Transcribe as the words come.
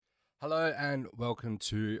Hello and welcome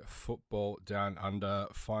to Football Down Under.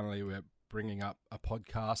 Finally, we're bringing up a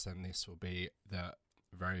podcast and this will be the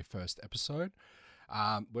very first episode.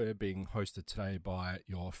 We're being hosted today by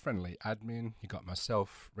your friendly admin. You got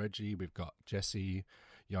myself, Reggie, we've got Jesse,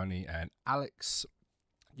 Yoni and Alex.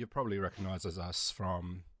 You probably recognise us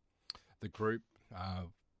from the group.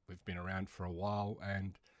 We've been around for a while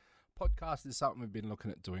and podcast is something we've been looking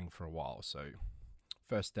at doing for a while. So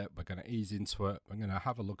first step, we're going to ease into it. We're going to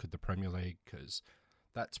have a look at the Premier League because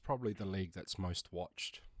that's probably the league that's most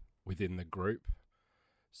watched within the group.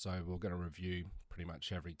 So we're going to review pretty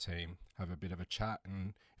much every team, have a bit of a chat,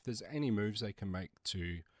 and if there's any moves they can make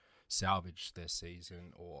to salvage their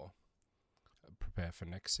season or prepare for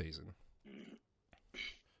next season.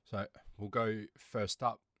 So we'll go first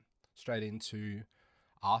up, straight into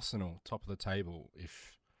Arsenal, top of the table.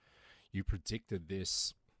 If you predicted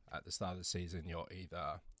this at the start of the season, you're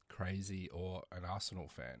either crazy or an Arsenal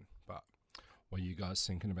fan. But what are you guys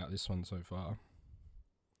thinking about this one so far?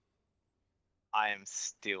 I am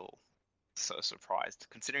still so surprised,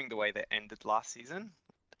 considering the way they ended last season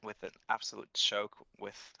with an absolute choke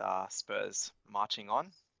with Spurs marching on.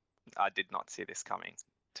 I did not see this coming.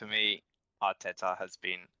 To me, Arteta has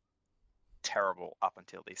been terrible up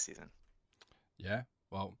until this season. Yeah,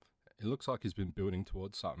 well, it looks like he's been building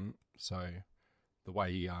towards something. So the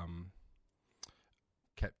way he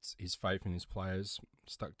kept his faith in his players,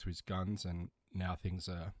 stuck to his guns, and now things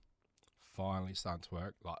are finally starting to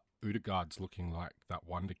work. Like Odegaard's looking like that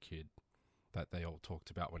wonder kid that they all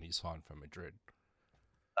talked about when he signed for Madrid.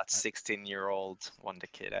 That 16-year-old wonder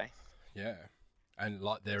kid, eh? Yeah, and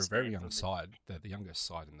like they're a very young side. They're the youngest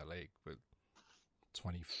side in the league with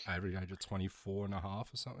average age of 24 and a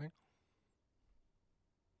half or something.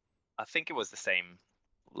 I think it was the same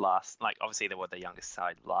obviously they were the youngest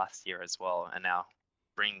side last year as well, and now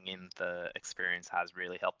bringing in the experience has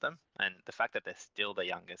really helped them. And the fact that they're still the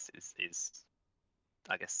youngest is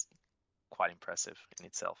I guess, quite impressive in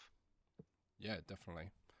itself. Yeah,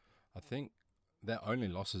 definitely. I think their only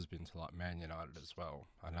loss has been to like Man United as well.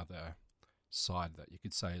 Another side that you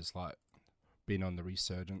could say is like been on the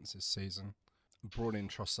resurgence this season. Brought in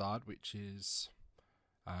Trossard, which is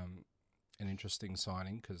an interesting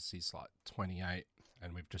signing because he's like 28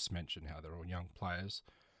 and we've just mentioned how they're all young players.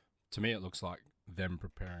 To me, it looks like them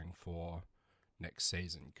preparing for next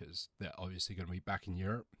season because they're obviously going to be back in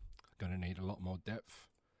Europe, going to need a lot more depth.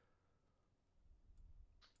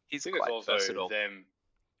 He's I think quite it's also versatile. them.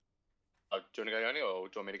 Oh, do you want to go, Yoni, or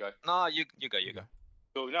do you want me to go? No, you go.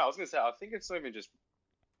 Well, no, I was going to say, I think it's not even just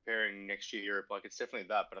preparing next year Europe. Like, it's definitely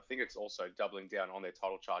that, but I think it's also doubling down on their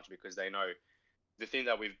title charge because they know the thing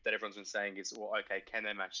that everyone's been saying is, well, okay, can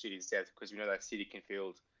they match City's depth? Because we know that City can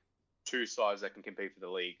field two sides that can compete for the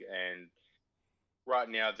league, and right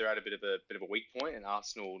now they're at a bit of a weak point, and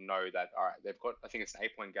Arsenal know that. All right, they've got, I think it's an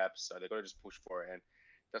 8-point gap, so they've got to just push for it, and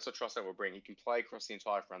that's what Trossard will bring. He can play across the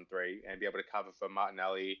entire front three and be able to cover for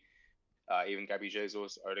Martinelli, even Gabby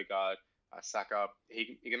Jesus, Odegaard, Saka.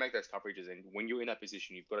 He can make those coverages, and when you're in that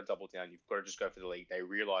position, you've got to double down. You've got to just go for the league. They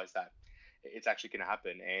realise that it's actually going to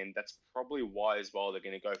happen, and that's probably why as well they're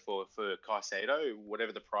going to go for Caicedo,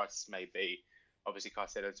 whatever the price may be. Obviously,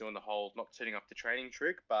 Caicedo's doing the whole not turning up the training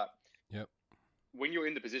trick, but yep. When you're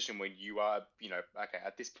in the position where you are, okay,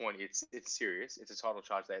 at this point it's serious. It's a title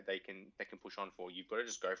charge that they can push on for. You've got to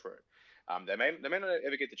just go for it. They may not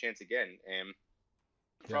ever get the chance again.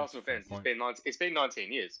 For Arsenal fans, it's been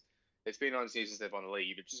 19 years. It's been 19 years since they've won the league.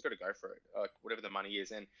 You've just got to go for it, whatever the money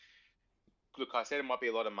is. And look, I said it might be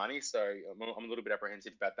a lot of money, so I'm a little bit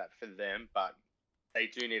apprehensive about that for them. But they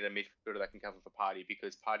do need a midfielder that can cover for Partey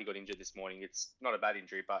because Partey got injured this morning. It's not a bad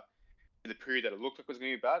injury, but in the period that it looked like it was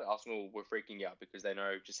going to be bad, Arsenal were freaking out because they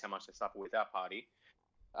know just how much they suffer without Partey.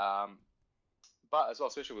 But as well,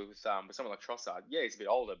 especially with someone like Trossard, yeah, he's a bit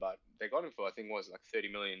older, but they got him for, I think, was like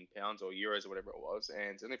 £30 million or euros or whatever it was,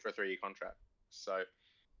 and it's only for a 3-year contract. So,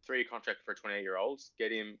 3-year contract for a 28-year-old,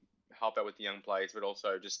 get him, help out with the young players, but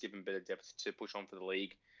also just give him a bit of depth to push on for the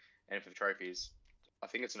league and for the trophies. I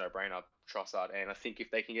think it's a no-brainer, Trossard, and I think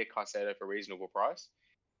if they can get Caicedo for a reasonable price,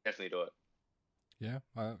 definitely do it. Yeah,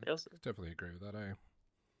 I definitely agree with that, eh?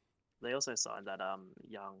 They also signed that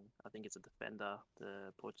young, I think it's a defender,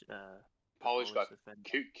 the Polish guy,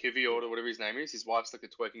 Kivior or whatever his name is. His wife's like the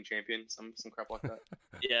twerking champion, some crap like that.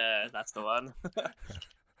 Yeah, that's the one.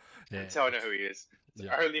 Yeah. That's how I know who he is. It's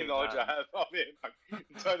the only knowledge I have of him.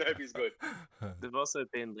 I don't know if he's good. They've also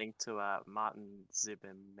been linked to Martin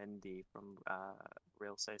Zubimendi from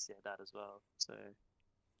Real Sociedad as well. So,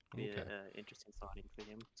 be an interesting signing for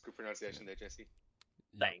him. It's good pronunciation there, Jesse.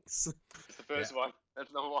 Thanks. It's the first one.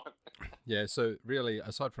 That's number one. Yeah, so really,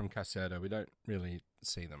 aside from Casado, we don't really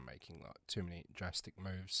see them making like too many drastic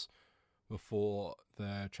moves before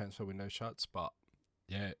the transfer window shuts. But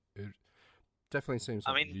yeah, it definitely seems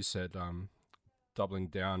I like mean- you said, doubling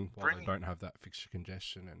down while they Bring- don't have that fixture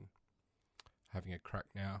congestion and having a crack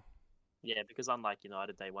now. Yeah, because unlike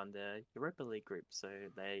United, they won the Europa League group, so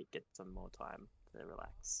they get some more time to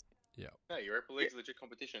relax. No, Europa League's legit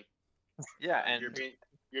competition. Yeah, and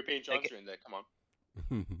European giants are in there. Come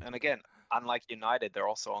on. and again, unlike United, they're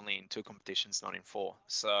also only in 2 competitions, not in 4.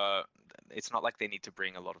 So it's not like they need to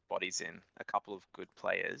bring a lot of bodies in. A couple of good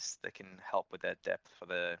players that can help with their depth for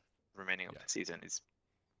the remaining of Yeah. the season is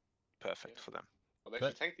perfect Yeah. for them. Well, they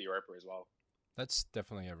But- should tank the Europa as well. That's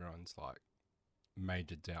definitely everyone's like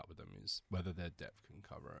major doubt with them is whether their depth can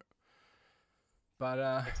cover it. But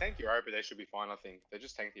They tank Europa, they should be fine. I think they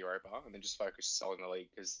just tank the Europa and then just focus solely on the league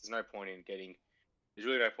because there's no point in getting. There's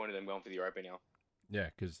really no point in them going for the Europa now. yeah,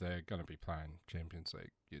 because they're going to be playing Champions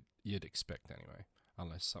League. You'd expect anyway,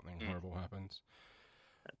 unless something horrible happens.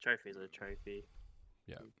 A trophy's a trophy.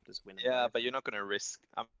 Yeah. You just win. them Yeah, both. but you're not going to risk.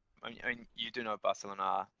 I mean, you do know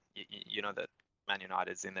Barcelona. You know that Man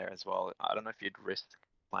United's in there as well. I don't know if you'd risk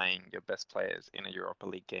playing your best players in a Europa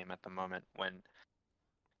League game at the moment when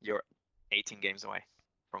you're 18 games away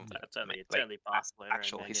from It's only like, Barcelona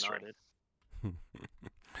actual and Man history. United.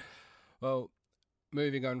 Well,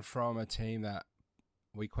 moving on from a team that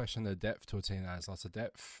we question the depth to a team that has lots of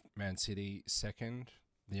depth, Man City second.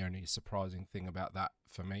 The only surprising thing about that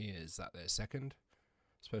for me is that they're second,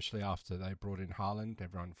 especially after they brought in Haaland.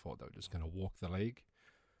 Everyone thought they were just going to walk the league.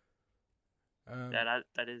 Yeah,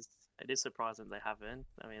 it is surprising they haven't.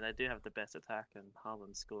 I mean, they do have the best attack, and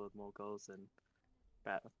Haaland scored more goals than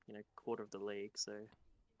about quarter of the league. So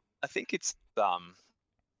I think it's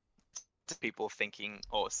people thinking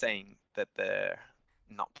or saying that they're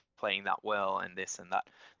not playing that well and this and that.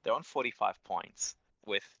 They're on 45 points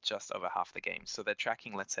with just over half the game. So they're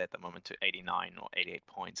tracking, let's say at the moment, to 89 or 88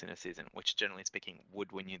 points in a season, which generally speaking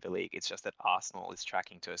would win you the league. It's just that Arsenal is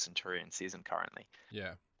tracking to a Centurion season currently.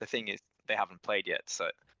 Yeah. The thing is, they haven't played yet. So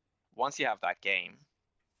once you have that game,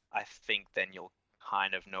 I think then you'll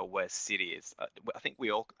kind of know where City is. I think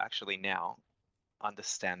we all actually now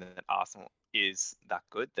understand that Arsenal is that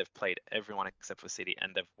good. They've played everyone except for City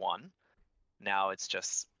and they've won. Now it's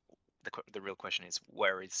just the real question is,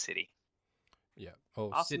 where is City? Yeah.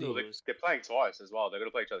 Oh, Arsenal City. They're playing twice as well. They're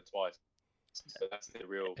going to play each other twice. So that's the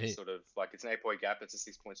real Hey. sort of like it's an 8-point gap. It's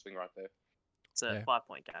a 6-point swing right there. it's a Yeah.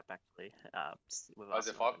 5-point gap actually. With Oh, is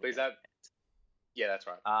it Arsenal 5? in the Is that- game. Yeah, that's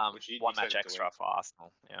right. Which you One expect match them to extra win. for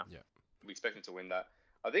Arsenal. Yeah. We expect them to win that.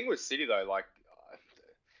 I think with City though, like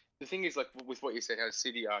the thing is like with what you said, how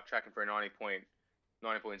City are tracking for a 90-point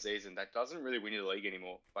season, that doesn't really win you the league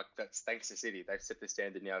anymore. Like that's thanks to City. They've set the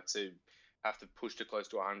standard now to have to push to close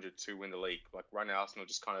to 100 to win the league. Like right now, Arsenal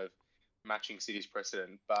just kind of matching City's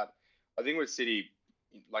precedent. But I think with City,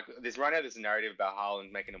 like there's a narrative about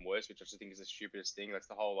Haaland making them worse, which I just think is the stupidest thing. That's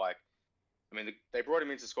the whole like. I mean, they brought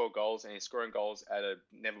him in to score goals, and he's scoring goals at a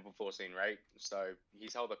never-before-seen rate. So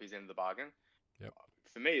he's held up his end of the bargain. Yep.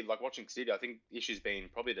 For me, like watching City, I think the issue's been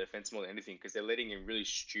probably the defense more than anything because they're letting in really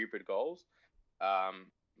stupid goals.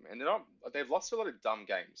 And they've lost a lot of dumb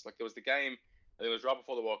games. Like there was the game, it was right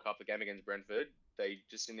before the World Cup, the game against Brentford. They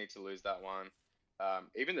just didn't need to lose that one.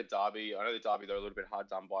 Even the derby, I know the derby they're a little bit hard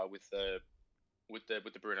done by with the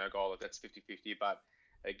Bruno goal. Like that's 50-50, but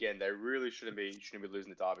again, they really shouldn't be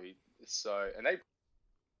losing the derby. So, and they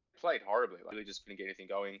played horribly. Like, really just couldn't get anything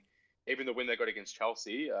going. Even the win they got against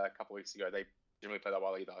Chelsea a couple of weeks ago, they didn't really play that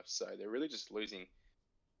well either. So they're really just losing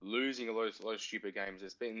a lot of stupid games.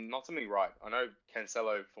 There's been not something right. I know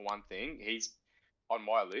Cancelo, for one thing, he's on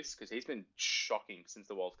my list because he's been shocking since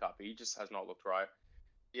the World Cup. He just has not looked right.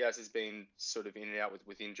 Diaz has been sort of in and out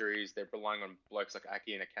with injuries. They're relying on blokes like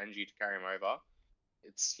Aki and Akanji to carry him over.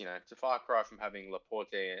 It's a far cry from having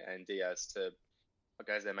Laporte and Diaz to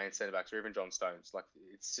as their main centre backs or even John Stones. Like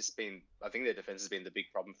it's just been, I think their defense has been the big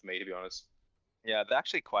problem for me, to be honest. Yeah, they're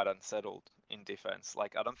actually quite unsettled in defense.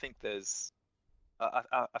 Like I don't think there's.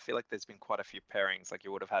 I feel like there's been quite a few pairings. Like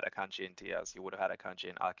you would have had Akanji and Diaz, you would have had Akanji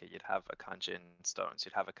and Ake, you'd have Akanji and Stones,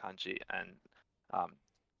 you'd have Akanji and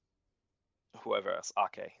whoever else,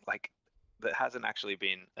 Ake. Like there hasn't actually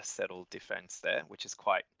been a settled defense there, which is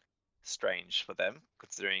quite strange for them,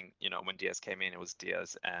 considering when Diaz came in, it was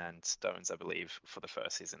Diaz and Stones, I believe, for the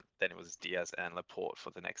first season. Then it was Diaz and Laporte for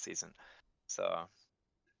the next season. So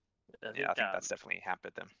I think that's definitely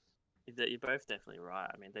hampered them. You're both definitely right.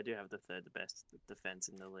 I mean, they do have the third best defense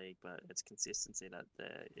in the league, but it's consistency that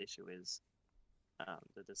the issue is.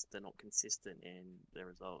 They're not consistent in their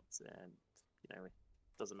results, and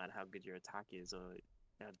doesn't matter how good your attack is or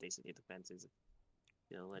how decent your defense is. If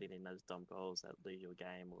you're letting in those dumb goals that lose your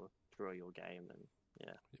game or throw your game, then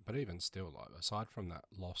yeah. But even still, like aside from that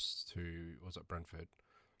loss to was it Brentford?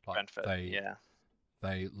 Like Brentford, yeah.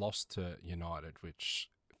 They lost to United, which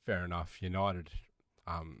fair enough. United,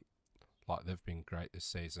 like they've been great this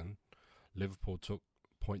season. Liverpool took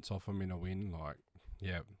points off them in a win. Like,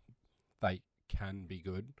 yeah, they can be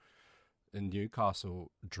good. And Newcastle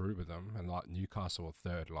drew with them, and like Newcastle were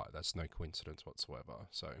third. Like that's no coincidence whatsoever.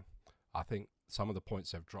 So, I think some of the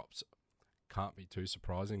points they've dropped can't be too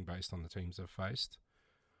surprising based on the teams they've faced.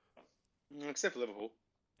 Except for Liverpool.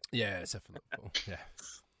 Yeah, except for Liverpool. Yeah.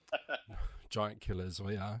 Giant killers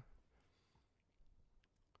we are.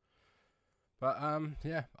 But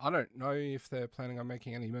yeah, I don't know if they're planning on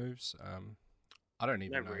making any moves. I don't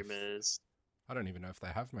even know. I don't even know if they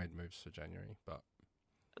have made moves for January, but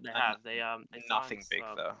they have. They nothing big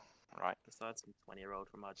though, right? They signed some 20-year-old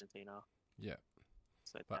from Argentina. Yeah.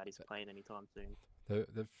 So that he's playing anytime soon.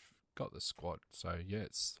 They've got the squad, so yeah,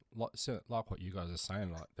 it's like what you guys are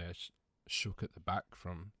saying. Like they're shook at the back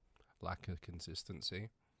from lack of consistency.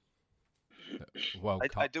 World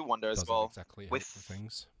Cup I do wonder as well exactly with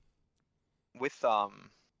things. With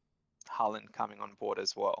Haaland coming on board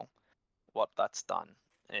as well. What that's done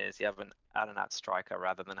is you have an out-and-out striker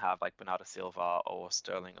rather than have like Bernardo Silva or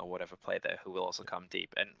Sterling or whatever play there who will also come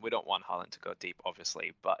deep. And we don't want Haaland to go deep,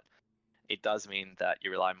 obviously, but it does mean that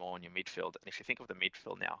you rely more on your midfield. And if you think of the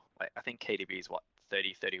midfield now, like I think KDB is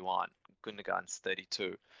 30, 31, Gundogan's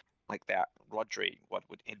 32. Like that, Rodri,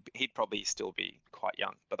 he'd probably still be quite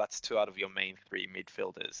young, but that's 2 out of your main 3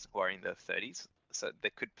 midfielders who are in their 30s. So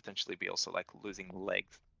there could potentially be also like losing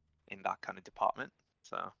legs in that kind of department.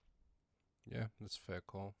 So yeah, that's a fair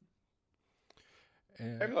call.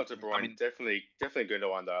 Maybe not De Bruyne. I mean, definitely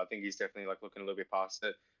Gundogan though. I think he's definitely like looking a little bit past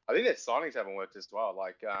it. I think their signings haven't worked as well.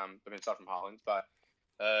 Like I mean, aside from Haaland, but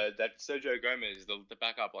that Sergio Gomez, the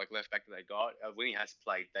backup like left back that they got, when he has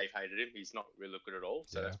played, they've hated him. He's not really looked good at all.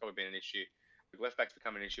 So that's probably been an issue. The left back's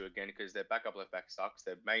become an issue again because their backup left back sucks.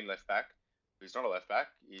 Their main left back, who's not a left back,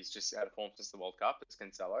 he's just out of form since the World Cup. It's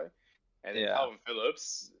Cancelo, and then Calvin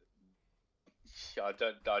Phillips. I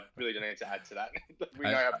really don't need to add to that. we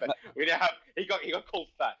know how he got called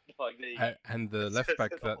fat. Like and the left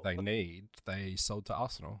back that they need, they sold to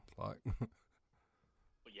Arsenal. Like,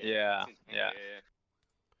 yeah.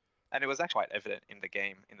 And it was actually quite evident in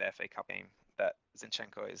the FA Cup game, that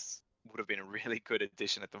Zinchenko would have been a really good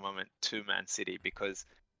addition at the moment to Man City because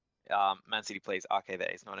Man City plays RK there.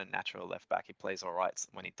 He's not a natural left back. He plays all right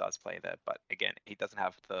when he does play there, but again, he doesn't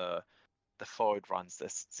have the forward runs that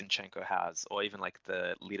Zinchenko has, or even like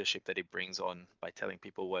the leadership that he brings on by telling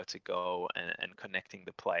people where to go and connecting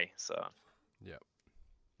the play. So, yeah.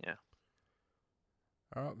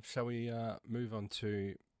 All right, shall we move on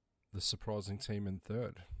to the surprising team in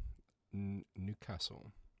third,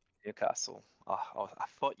 Newcastle. Newcastle. Oh, I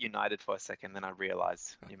thought United for a second, then I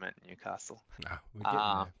realised you meant Newcastle. Nah, we're getting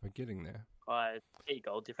there. We're getting there. 8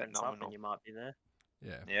 goal difference up and you might be there.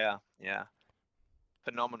 Yeah.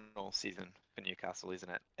 Phenomenal season for Newcastle, isn't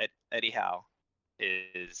it? Eddie Howe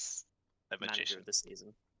is a magician. Manager of the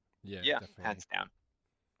season. Yeah, definitely.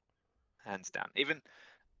 Hands down. Even,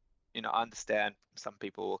 I understand some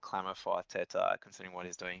people will clamour for Arteta considering what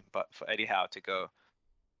he's doing, but for Eddie Howe to go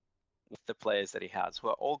with the players that he has, who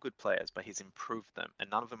are all good players, but he's improved them, and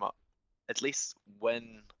none of them are, at least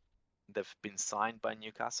when they've been signed by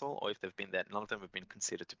Newcastle, or if they've been there, none of them have been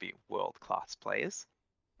considered to be world-class players,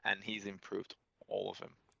 and he's improved all of them.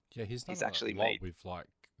 Yeah, he's actually made with like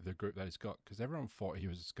the group that he's got, because everyone thought he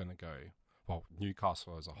was going to go, well,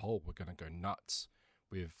 Newcastle as a whole were going to go nuts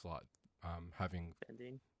with like having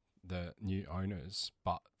the new owners,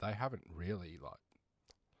 but they haven't really like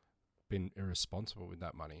been irresponsible with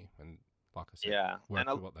that money, and like I said, worked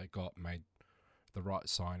with what they got, made the right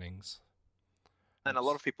signings. And a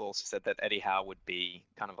lot of people also said that Eddie Howe would be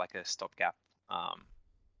kind of like a stopgap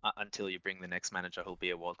until you bring the next manager who'll be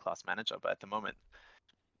a world-class manager. But at the moment,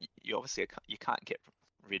 you obviously can't get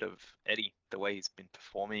rid of Eddie. The way he's been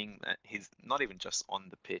performing, he's not even just on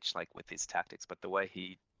the pitch, like with his tactics, but the way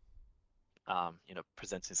he,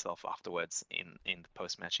 presents himself afterwards in the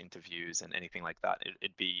post-match interviews and anything like that.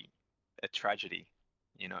 It'd be a tragedy,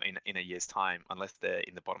 in a year's time, unless they're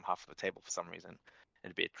in the bottom half of the table for some reason.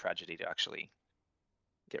 It'd be a tragedy to actually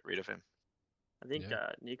get rid of him. I think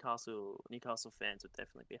Newcastle fans would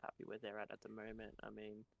definitely be happy where they're at the moment. I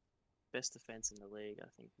mean, best defense in the league. I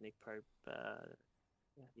think Nick Pope,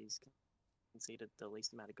 he's conceded the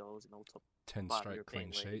least amount of goals in all top 10 5 straight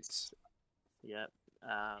European clean leagues. sheets. Yeah.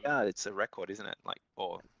 Yeah, it's a record, isn't it? Like,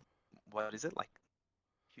 or what is it? Like,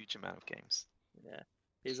 huge amount of games. Yeah.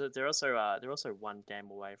 They're also one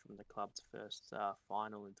game away from the club's first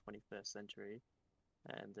final in 21st century,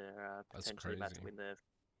 and they're potentially about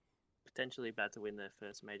to win their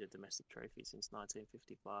first major domestic trophy since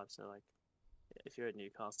 1955. So like, if you're a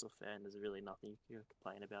Newcastle fan, there's really nothing you can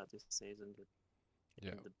complain about this season.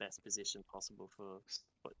 In the best position possible for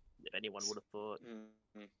what anyone would have thought.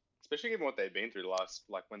 Mm-hmm. Especially given what they've been through the last,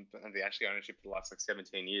 like when they actually ownership for the last like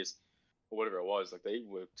 17 years or whatever it was, like they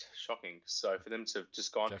were shocking. So for them to have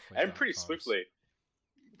just gone and pretty swiftly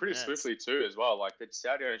too as well. Like the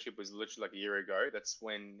Saudi ownership was literally like a year ago. That's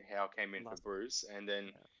when Howe came in for Bruce, and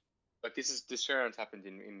then like this turnaround's happened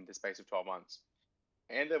in the space of 12 months,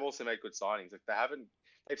 and they've also made good signings. Like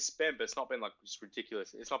they've spent, but it's not been like just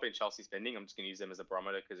ridiculous. It's not been Chelsea spending. I'm just going to use them as a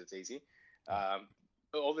barometer because it's easy.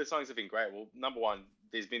 All the signings have been great. Well, number one,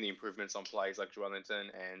 there's been the improvements on plays like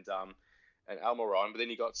Joelinton and Almiron, but then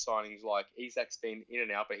you got signings like Isak's been in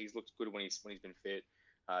and out, but he's looked good when he's been fit.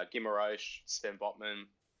 Guimaraes, Sven Botman,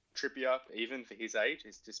 Trippier, even for his age,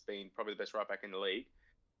 has just been probably the best right back in the league.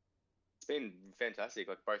 It's been fantastic,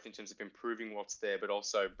 like both in terms of improving what's there, but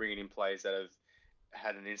also bringing in players that have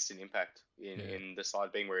had an instant impact in the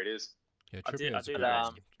side being where it is. Yeah, I do because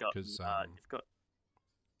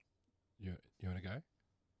you want to go?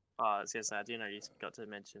 I was going to say, I do know you got to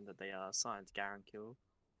mention that they signed Garankill.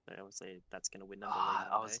 So obviously that's going to win them the league.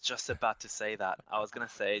 I was just about to say that. I was going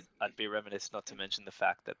to say I'd be remiss not to mention the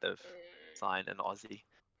fact that they've signed an Aussie.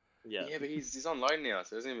 Yeah, but he's on loan now,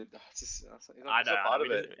 so he's not I know. part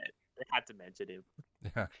of it. They had to mention him.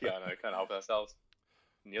 Yeah, I know. Can't help ourselves.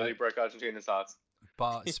 Nearly broke Argentina's hearts.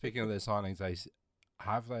 But speaking of their signings,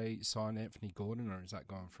 have they signed Anthony Gordon, or is that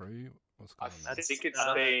going through? What's going on? I think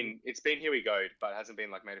it's been here we go, but it hasn't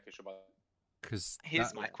been like made official by. Because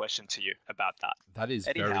here's my question to you about that. That is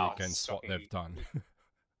Eddie very Howe against what they've done.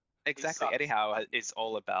 Exactly. Eddie Howe is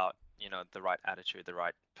all about, the right attitude, the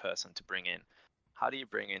right person to bring in. How do you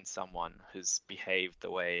bring in someone who's behaved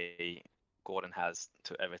the way Gordon has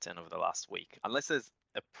to Everton over the last week? Unless there's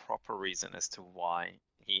a proper reason as to why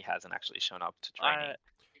he hasn't actually shown up to training.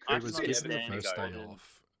 He was given the first day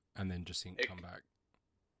off and then just didn't come back.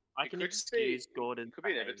 I can excuse Gordon. It could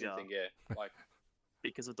be an Everton thing, yeah. Like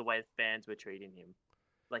because of the way fans were treating him.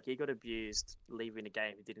 Like, he got abused leaving a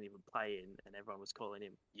game he didn't even play in, and everyone was calling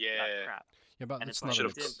him that crap. Yeah, but that's should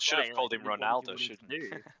have called him Ronaldo, shouldn't he?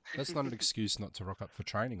 That's not an excuse not to rock up for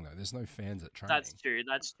training, though. There's no fans at training.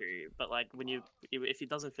 That's true. But, like, if he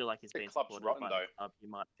doesn't feel like he's being supported by the club, he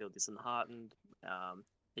might feel disheartened,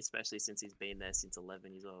 especially since he's been there since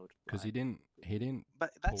 11 years old. Because he didn't.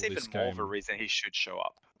 But that's even more of a reason he should show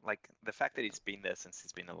up. Like, the fact that he's been there since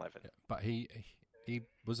he's been 11. Yeah, but he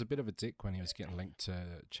was a bit of a dick when he was getting linked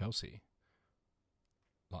to Chelsea.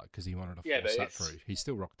 Like, because he wanted to force that through. He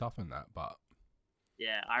still rocked up in that, but...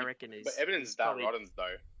 Yeah, I reckon he's... But Everton's that rotten,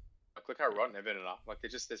 though. Like, look how rotten Everton are. Like,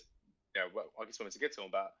 there's I guess wanted to get to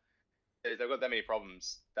them, but they've got that many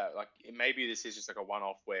problems that, like, maybe this is just like a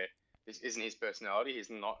one-off where this isn't his personality. He's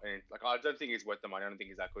not... Like, I don't think he's worth the money. I don't think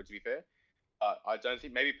he's that good, to be fair. I don't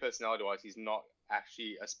think... Maybe personality-wise, he's not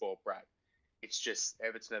actually a sport brat. It's just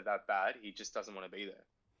Everton are that bad. He just doesn't want to be there,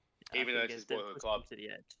 even though it's his boyhood club.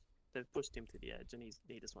 They've pushed him to the edge, and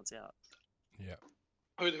he just wants out. Yeah.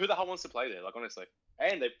 Who the hell wants to play there? Like, honestly,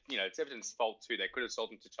 and it's Everton's fault too. They could have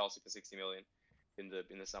sold him to Chelsea for 60 million in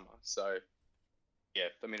the summer. So, yeah,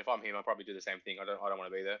 I mean, if I'm him, I'll probably do the same thing. I don't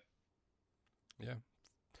want to be there. Yeah.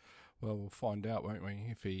 Well, we'll find out, won't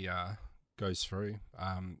we, if he goes through.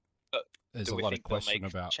 There's a lot of question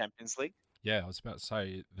about Champions League. Yeah, I was about to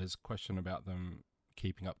say there's a question about them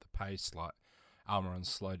keeping up the pace. Like Almiron's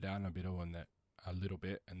slowed down a little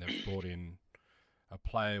bit, and they've brought in a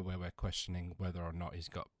player where we're questioning whether or not he's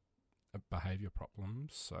got behaviour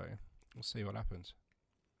problems. So we'll see what happens.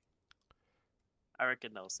 I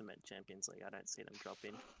reckon they'll cement Champions League. I don't see them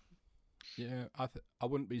dropping. Yeah, I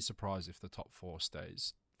wouldn't be surprised if the top four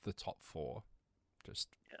stays the top four. Just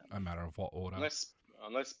a matter of what order.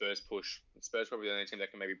 Unless Spurs push. Spurs probably the only team that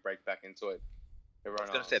can maybe break back into it. I was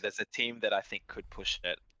going to say there's a team that I think could push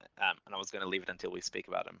it, and I was going to leave it until we speak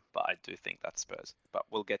about them, but I do think that's Spurs. But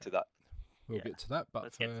we'll get to that. We'll get to that, but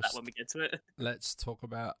let's first, get to that when we get to it. Let's talk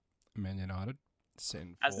about Man United.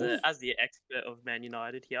 As the expert of Man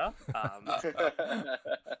United here.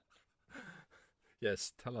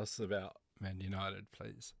 Yes, tell us about Man United,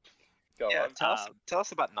 please. Go on. Tell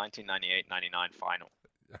us about 1998-99 final.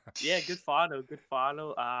 Yeah, good final.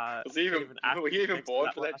 Were you even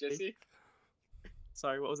born for that, Jesse?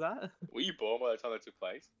 Sorry, what was that? Were you born by the time that took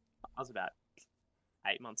place? I was about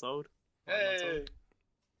 8 months old. Hey!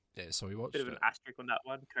 Yeah, so we watched Bit of an asterisk on that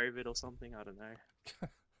one, COVID or something, I don't know.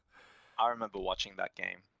 I remember watching that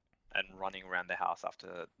game, and running around the house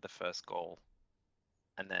after the first goal,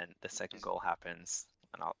 and then the second goal happens,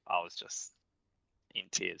 and I was just in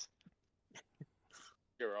tears.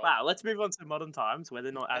 You're right. Wow, let's move on to modern times where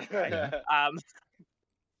they're not as great. Yeah.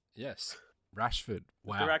 Yes, Rashford.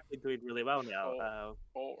 Wow. They're actually doing really well now.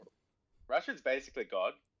 Rashford's basically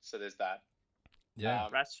God, so there's that. Yeah.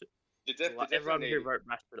 Rashford. Everyone who wrote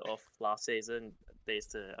Rashford off last season needs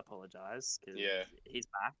to apologise because he's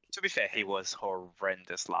back. To be fair, he was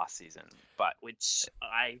horrendous last season, but which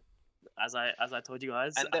as I told you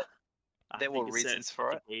guys, and there were reasons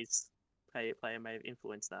for it. Player may have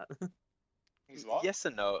influenced that. Yes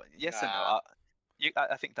and no. Yes and no.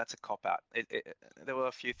 I think that's a cop-out. There were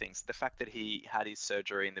a few things. The fact that he had his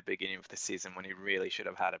surgery in the beginning of the season when he really should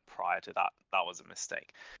have had it prior to that was a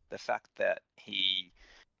mistake. The fact that he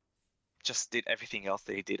just did everything else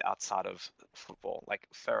that he did outside of football, like,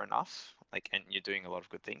 fair enough. Like, and you're doing a lot of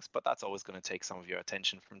good things, but that's always going to take some of your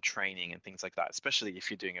attention from training and things like that, especially if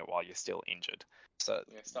you're doing it while you're still injured. So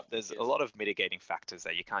there's a lot of mitigating factors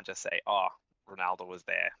there. You can't just say, oh, Ronaldo was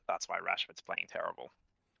there, that's why Rashford's playing terrible.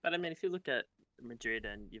 But I mean, if you look at Madrid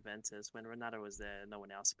and Juventus, when Ronaldo was there, no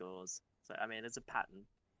one else scores. So I mean, there's a pattern.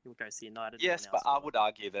 He goes to United. Yes, but I would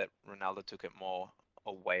argue that Ronaldo took it more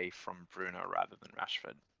away from Bruno rather than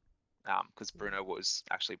Rashford, because Bruno was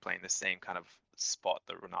actually playing the same kind of spot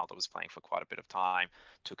that Ronaldo was playing for quite a bit of time.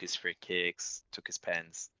 Took his free kicks, took his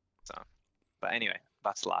pens. So, but anyway,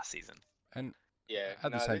 that's last season. And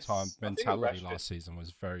at the same time, mentality last season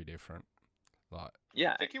was very different. Like,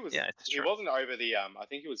 I think he was. Yeah, he wasn't over the. I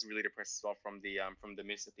think he was really depressed as well from the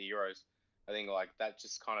miss at the Euros. I think like that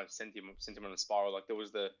just kind of sent him on a spiral. Like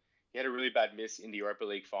he had a really bad miss in the Europa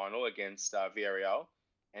League final against Villarreal,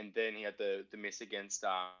 and then he had the miss against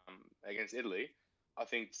Italy. I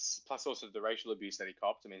think plus also the racial abuse that he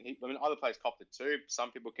copped. I mean, other players copped it too.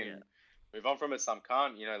 Some people can move on from it, some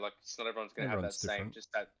can't. You know, like it's not everyone's going to have that same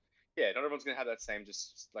not everyone's going to have that same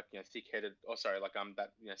thick-headed,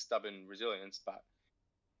 that stubborn resilience. But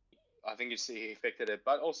I think he affected it.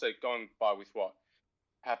 But also going by with what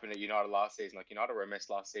happened at United last season, like United were a mess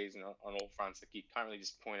last season on all fronts. Like you can't really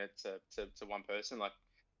just point it to one person. Like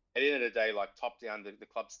at the end of the day, like top down, the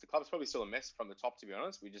club's probably still a mess from the top. To be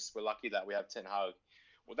honest, we're lucky that we have Ten Hag.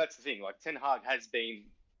 Well, that's the thing. Like Ten Hag has been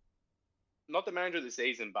not the manager of the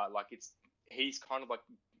season, but like he's kind of like.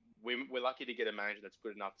 We're lucky to get a manager that's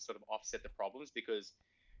good enough to sort of offset the problems because,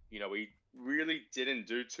 you know, we really didn't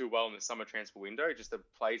do too well in the summer transfer window. Just the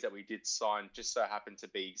players that we did sign just so happened to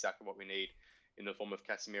be exactly what we need in the form of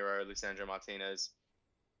Casemiro, Lisandro Martinez.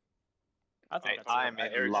 I am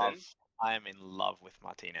in love with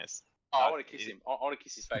Martinez. I want to kiss him. I want to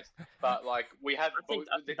kiss his face. But like we have,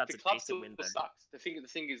 the club still sucks. The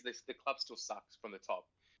thing is, the club still sucks from the top,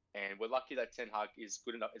 and we're lucky that Ten Hag is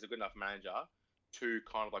a good enough manager to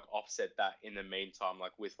kind of like offset that in the meantime,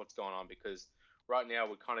 like with what's going on, because right now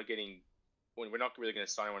we're kind of we're not really going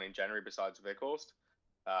to sign anyone in January besides Weghorst,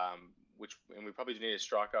 and we probably do need a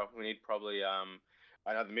striker. We need probably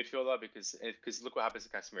another midfielder because look what happens to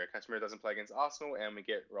Casemiro. Casemiro doesn't play against Arsenal and we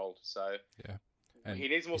get rolled. So and he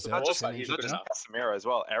needs more support. But he's good enough. Casemiro as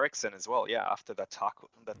well, Eriksen as well. Yeah, after the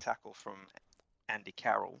tackle from Andy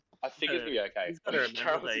Carroll. I think it's going to be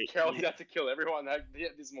okay. Carroll's had to kill everyone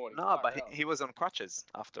this morning. No, but he was on crutches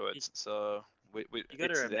afterwards, so you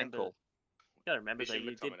got to remember. You got to remember that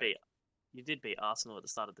you did beat Arsenal at the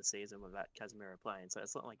start of the season without Casemiro playing, so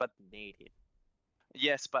it's not like you need him.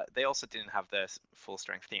 Yes, but they also didn't have their full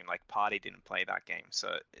strength team. Like Partey didn't play that game, so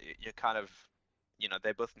you're kind of,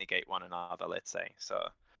 they both negate one another. Let's say so.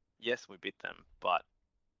 Yes, we beat them, but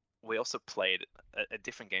we also played a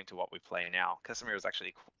different game to what we play now. Casemiro is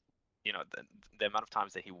actually, the amount of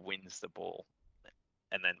times that he wins the ball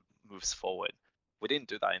and then moves forward. We didn't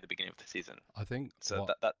do that in the beginning of the season. I think so.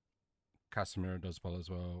 That Casemiro does well as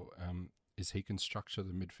well is he can structure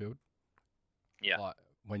the midfield. Yeah. Like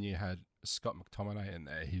when you had Scott McTominay in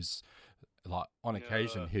there, he's like on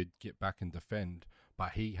occasion he'd get back and defend,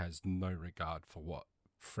 but he has no regard for what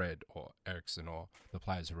Fred or Eriksen or the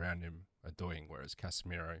players around him are doing, whereas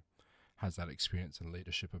Casemiro has that experience and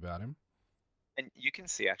leadership about him. And you can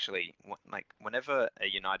see actually, like whenever a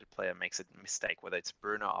United player makes a mistake, whether it's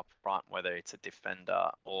Bruno up front, whether it's a defender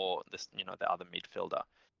or the other midfielder,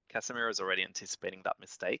 Casemiro is already anticipating that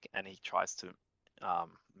mistake and he tries to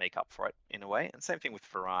make up for it in a way. And same thing with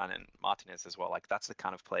Varane and Martinez as well. Like that's the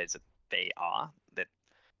kind of players that they are, that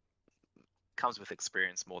comes with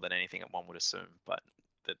experience more than anything that one would assume, but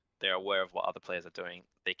that they're aware of what other players are doing.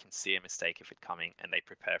 They can see a mistake if it's coming and they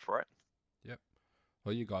prepare for it. Yep.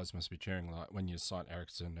 Well, you guys must be cheering like when you sign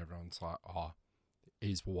Eriksen, everyone's like, oh,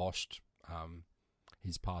 he's washed.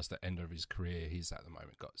 he's past the end of his career. He's at the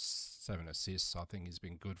moment got 7 assists. I think he's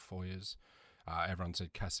been good for years. Everyone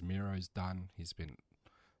said Casemiro's done. He's been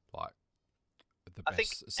like the I think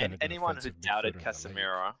best centre anyone who defensive doubted midfielder in the league.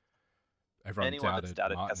 Casemiro, Everyone anyone that's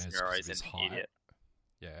doubted Martinez Casemiro because is of his an height. idiot.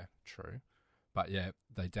 Yeah, true. But yeah,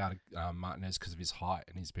 they doubted Martinez because of his height,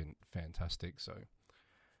 and he's been fantastic. So, Which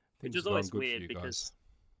things is are going always good for weird you because guys.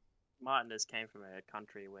 Martinez came from a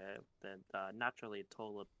country where they're naturally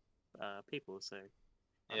taller people, so I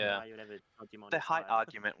don't know Yeah. how you would ever judge him on The his height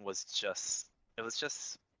argument was just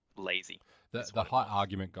lazy. The is what it height was.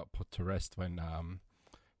 argument got put to rest when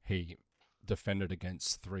he defended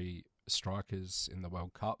against 3 strikers in the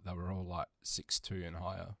World Cup. They were all like 6'2" and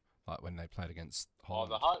higher. Like when they played against Oh,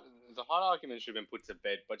 Holland. the height argument should have been put to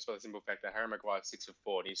bed, but just for the simple fact that Harry Maguire's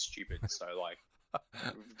 6'4" and he's stupid. So like,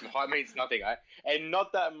 height means nothing. And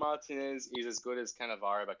not that Martinez is as good as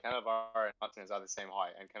Cannavaro, but Cannavaro and Martinez are the same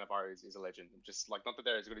height, and Cannavaro is a legend. Just like, not that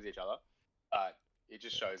they're as good as each other, but it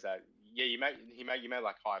just shows that you may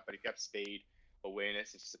lack height, but if you have speed,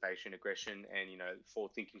 awareness, anticipation, aggression, and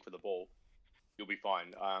forward thinking for the ball, you'll be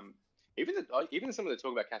fine. Even some of the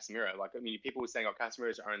talk about Casemiro, like, I mean, people were saying, "Oh, Casemiro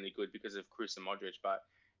is only good because of Kroos and Modric," but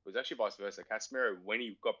it was actually vice versa. Casemiro, when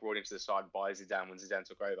he got brought into the side by Zidane, when Zidane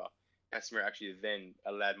took over, Casemiro actually then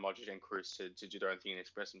allowed Modric and Kroos to do their own thing and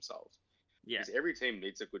express themselves. Yeah, Because every team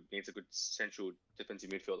needs a good central defensive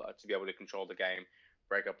midfielder to be able to control the game,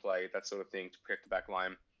 break up play, that sort of thing, to protect the back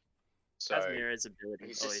line. So Casemiro's ability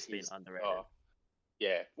has always been underrated.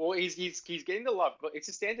 Yeah, well, he's getting the love, but it's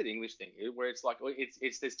a standard English thing where it's like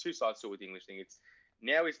it's there's two sides to it with the English thing. It's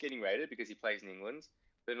now he's getting rated because he plays in England,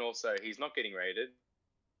 but then also he's not getting rated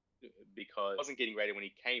because he wasn't getting rated when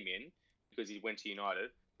he came in because he went to United.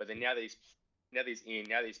 But then now that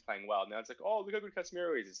he's playing well, now it's like, oh, look how good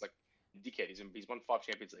Casemiro is. It's like, dickhead. He's won 5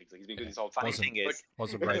 Champions Leagues. Like, he's been good this whole time. Funny thing is,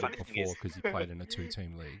 Wasn't rated before because he played in a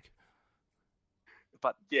 2-team league.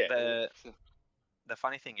 but yeah, the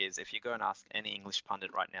funny thing is, if you go and ask any English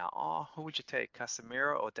pundit right now, oh, who would you take,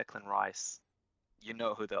 Casemiro or Declan Rice? You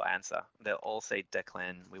know who they'll answer. They'll all say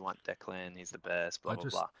Declan. We want Declan. He's the best. Blah I blah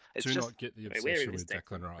just blah. It's do just not get the Wait, where obsession is with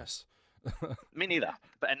Declan? Declan Rice. me neither.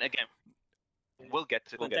 But and again, we'll get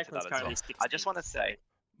to But that Declan's as well. currently I just want to 16th, say,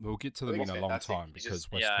 We'll get to them I in think a it's long fantastic. time It's because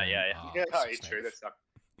just- West Yeah, Ham yeah, are yeah, it's 16th. true. That sucks.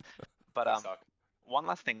 but That sucks. one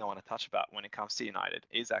last thing I want to touch about when it comes to United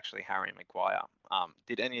is actually Harry Maguire.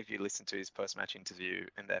 Did any of you listen to his post-match interview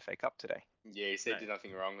in the FA Cup today? Yeah, he said No. did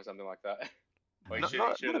nothing wrong or something like that. Well, he Not, should- not,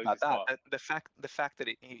 he should not lose about his that. spot. The fact that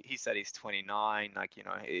he said he's 29, like,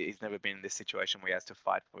 he's never been in this situation where he has to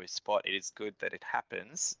fight for his spot. It is good that it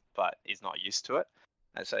happens, but he's not used to it.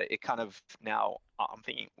 And so it kind of now I'm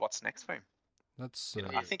thinking, what's next for him? That's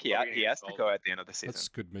I think he probably gonna has to get go at the end of the season. that's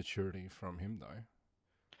good maturity from him though.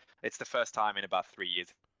 It's the first time in about 3 years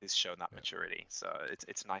he's shown that Yeah. maturity. So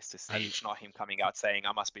it's nice to see. And- It's not him coming out saying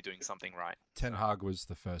I must be doing something right. Ten So, Hag was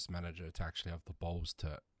the first manager to actually have the balls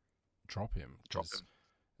to drop him. Drop 'cause him.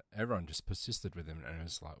 Everyone just persisted with him, and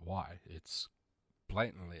it's like, why? It's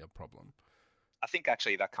blatantly a problem. I think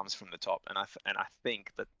actually that comes from the top, and I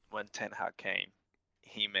think that when Ten Hag came,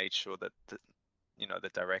 he made sure that the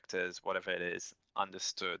directors, whatever it is,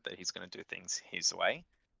 understood that he's going to do things his way,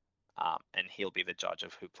 and he'll be the judge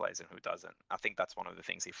of who plays and who doesn't. I think that's one of the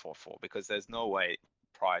things he fought for, because there's no way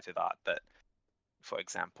prior to that, for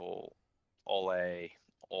example, Ole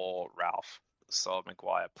or Ralph saw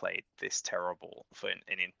Maguire played this terrible for in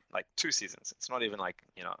like 2 seasons. It's not even like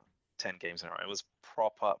 10 games in a row. It was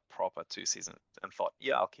proper 2 seasons, and thought,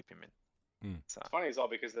 yeah, I'll keep him in. So It's funny as well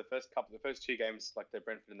because the first 2 games, like the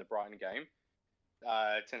Brentford and the Brighton game,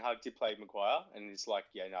 Ten Hag did play Maguire, and he's like,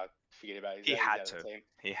 yeah, no, forget about it. he He's had out of to. the team.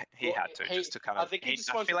 He Well, had to just to kind I of. think he just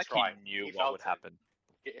I wanted feel to like try it. he knew He what felt would it. happen.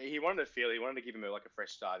 He wanted to give him like a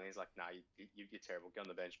fresh start, and he's like, nah, you're terrible. Get on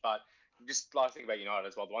the bench. But just last thing about United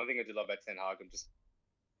as well. The one thing I do love about Ten Hag, I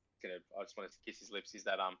just wanted to kiss his lips, is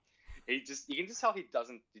that you can just tell he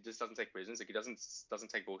just doesn't take prisoners. Like, he doesn't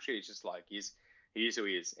take bullshit. He's just like he is who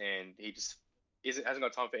he is, and he just hasn't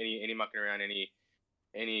got time for any mucking around,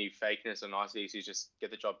 any fakeness or niceties. He's just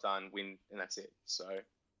get the job done, win, and that's it. So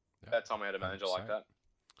that time I had a manager like 100%. that.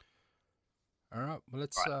 All right, well,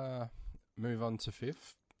 let's move on to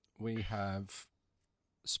 5th. We have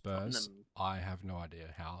Spurs. Tottenham. I have no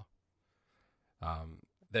idea how.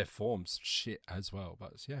 Their form's shit as well,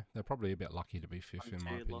 but yeah, they're probably a bit lucky to be 5th in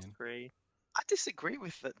my 1-2, lost opinion. 3. I disagree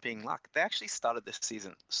with it being luck. They actually started this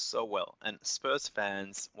season so well, and Spurs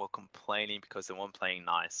fans were complaining because they weren't playing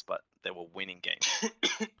nice, but they were winning games.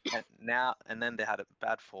 and then they had a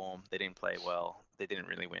bad form. They didn't play well. They didn't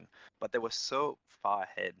really win, but they were so far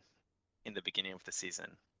ahead in the beginning of the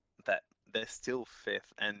season that they're still 5th,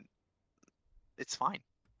 and it's fine.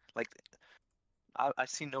 Like, I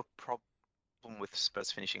see no problem with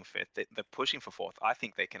Spurs finishing fifth. They're pushing for fourth. I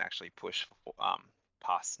think they can actually push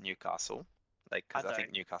past Newcastle, like, because I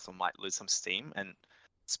think Newcastle might lose some steam, and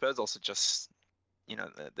Spurs also just,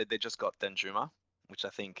 they just got Danjuma, which I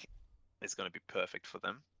think is going to be perfect for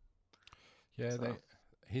them. Yeah,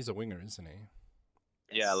 he's a winger, isn't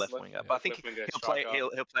he? Yeah, left winger. But I think he'll play.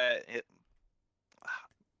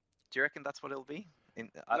 Do you reckon that's what it'll be?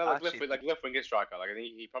 Left winger striker. Like, I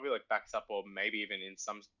think he probably backs up, or maybe even in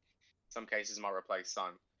some cases might replace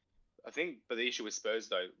Son. I think, but the issue with Spurs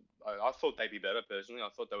though, I thought they'd be better personally. I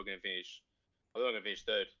thought they were going to finish. I thought they were going to finish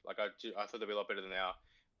third. Like, I thought they'd be a lot better than they are.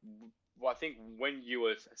 Well, I think when you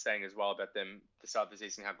were saying as well about them to start the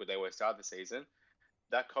season, how good they were to start the season,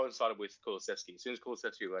 that coincided with Kulusevski. As soon as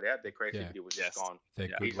Kulusevski got out, their creativity was just gone.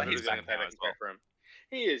 He's really going to play that can create for him.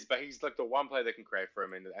 He is, but he's like the one player that can create for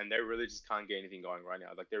him, and they really just can't get anything going right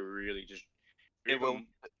now. Like, they're really just. The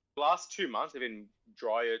last 2 months have been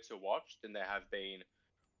drier to watch than they have been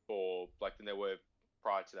than they were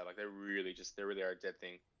prior to that. Like, they really are a dead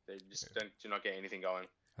thing. They just do not get anything going.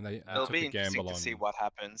 And they it'll took be a gamble to see what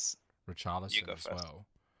happens. Richarlison as well,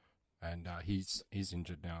 and he's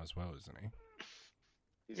injured now as well, isn't he?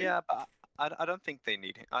 Yeah, but I don't think they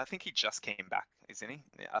need him. I think he just came back, isn't he?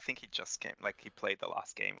 Yeah, I think he just came. Like, he played the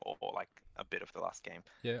last game or like a bit of the last game.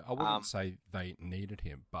 Yeah, I wouldn't say they needed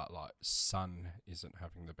him, but like Son isn't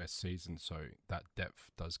having the best season, so that depth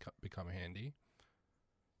does become handy.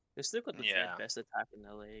 They've still got the third best attack in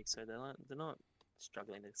the league, so they're not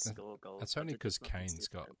struggling to score goals. That's only because Kane's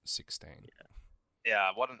got 16.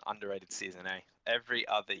 Yeah, what an underrated season, eh? Every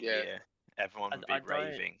other year, everyone would be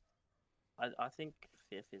raving. I think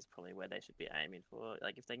fifth is probably where they should be aiming for.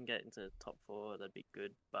 Like, if they can get into top four, that'd be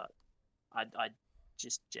good. But I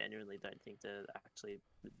just genuinely don't think they're actually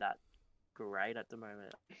that great at the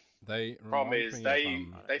moment. Problem is they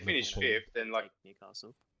finished fifth, and like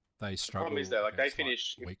Newcastle. They struggle. The problem is though, like, they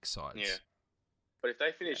finish weak sides. Yeah. But if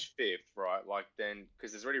they finish fifth, right, like, then,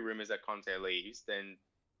 because there's already rumours that Conte leaves, then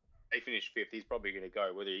they finish fifth, he's probably going to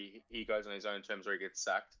go, whether he goes on his own terms or he gets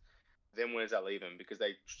sacked. Then where does that leave him? Because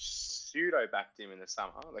they pseudo-backed him in the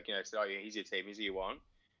summer. Like, said, oh, yeah, here's your team, here's who you want,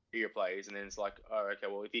 who your players. And then it's like, oh,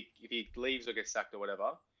 okay, well, if he leaves or gets sacked or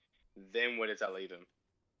whatever, then where does that leave him?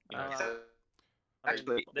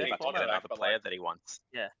 Actually, they're talking about the player that he wants.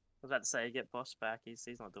 Yeah. I was about to say, get Bosch back. He's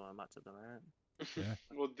not doing much at the moment. Yeah.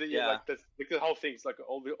 Well, like, the whole thing's like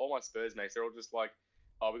all my Spurs mates, they're all just like,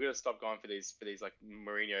 oh, we got to stop going for these like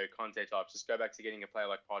Mourinho Conte types. Just go back to getting a player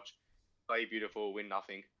like Poch, play beautiful, win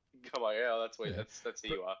nothing. I'm like, yeah, that's who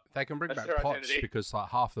you are. They can bring back Poch because like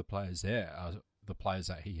half the players there are the players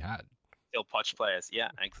that he had. Still Poch players, yeah,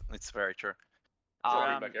 it's very true.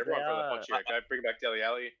 Bring back everyone from the Poch here. Okay, bring back Dele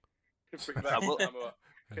Alli. Bring back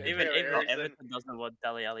even Everton doesn't want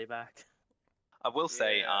Dele Alli back. I will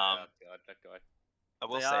say, God, that guy. I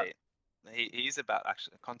will say, he's about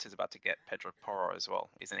Conte's about to get Pedro Porro as well,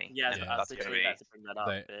 isn't he? Yeah, that's going to be. Bring that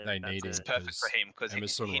up. They need it's perfect for him because he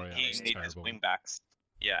needs his wing backs.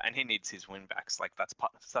 Yeah, and he needs his win backs. Like, that's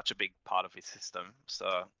such a big part of his system.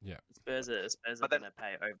 So yeah, Spurs are going to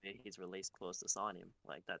pay over his release clause to sign him.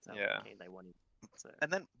 Like, that's how keen they want him. So.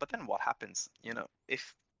 But then what happens?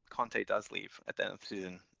 If Conte does leave at the end of the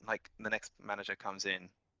season, like, the next manager comes in,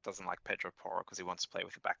 doesn't like Pedro Porro because he wants to play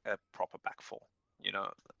with a proper back four.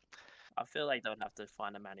 I feel like they would have to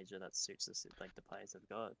find a manager that suits the players they've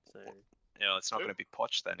got. So it's not going to be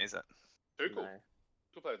Poch then, is it? Tuchel.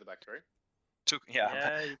 Tuchel play with the back three.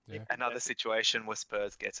 Another situation where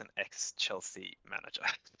Spurs gets an ex-Chelsea manager.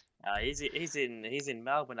 He's in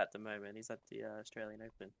Melbourne at the moment. He's at the Australian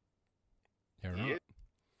Open. Yeah, right. Yeah.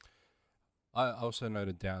 I also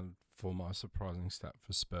noted down for my surprising stat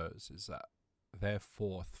for Spurs is that they're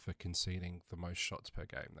fourth for conceding the most shots per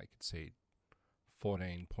game. They concede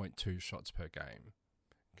 14.2 shots per game.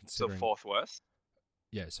 So fourth worst?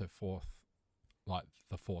 Yeah, so fourth, like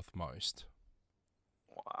the fourth most.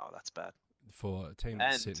 Wow, that's bad. For a team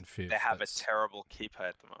that's sitting fifth. They have a terrible keeper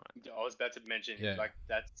at the moment. I was about to mention, like,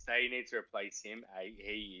 that they need to replace him.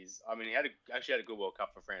 He is. I mean, he actually had a good World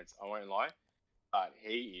Cup for France. I won't lie, but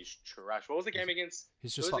he is trash. What was the game against?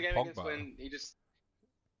 He's just like Pogba. When he just.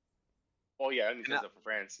 Oh yeah, only says it for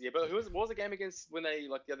France. Yeah, but what was the game against when they,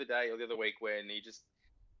 like, the other day or the other week when he just?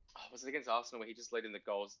 Was it against Arsenal where he just led in the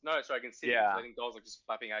goals? No, sorry, against City. Yeah. Letting goals, like, just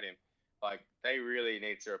flapping at him. Like, they really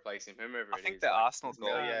need to replace him. Whomever it is. I think the Arsenal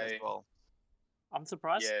goal as well. I'm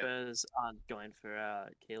surprised Spurs aren't going for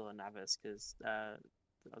Keylor Navas because I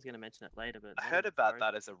was going to mention it later, but I heard about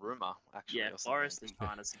that as a rumor. Actually, yeah, Forest is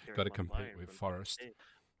trying to secure. Got to compete with Forest.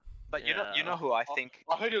 But you know who I think.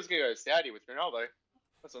 I heard he was going to go to Saudi with Ronaldo.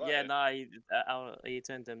 That's what I Yeah, heard. no, he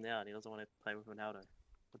turned them down. He doesn't want to play with Ronaldo.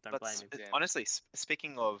 But don't But blame him. Yeah. honestly,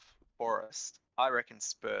 speaking of Forest, I reckon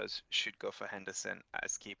Spurs should go for Henderson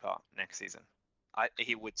as keeper next season.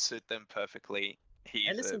 He would suit them perfectly. He's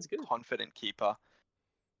Henderson's a good. confident keeper.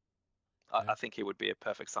 I Yeah. think he would be a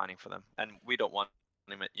perfect signing for them, and we don't want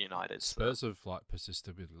him at United. Spurs have like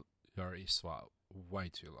persisted with Lloris way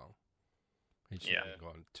too long. He should Yeah. have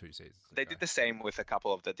gone 2 seasons They ago. did the same with a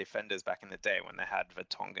couple of the defenders back in the day when they had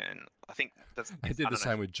Vertonghen. And I think They did the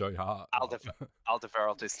same with Joe Hart.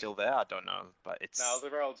 Alderweireld is still there. I don't know, but it's No,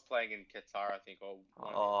 Alderweireld's playing in Qatar, I think, or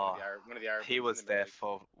one of the Arab he leagues, was isn't it? there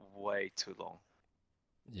for way too long.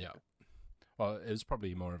 Yeah. Well, it was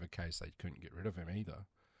probably more of a case they couldn't get rid of him either.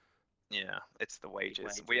 Yeah, it's the wages.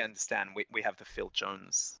 wages. We understand. We have the Phil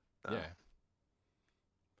Jones. Yeah.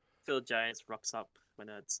 Phil Jones rocks up when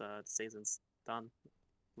it's the season's done.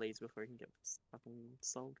 Leaves before he can get fucking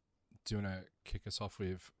sold. Do you want to kick us off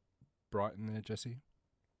with Brighton there, Jesse?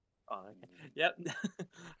 Oh, okay. Yep.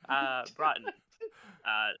 Brighton,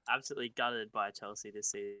 absolutely gutted by Chelsea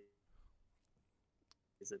this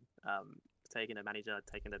season. Taking a manager,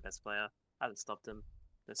 taking their best player, haven't stopped them.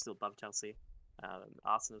 They're still above Chelsea.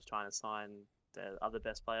 Arsenal's trying to sign their other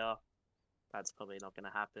best player. That's probably not going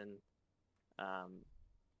to happen.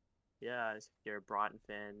 Yeah, if you're a Brighton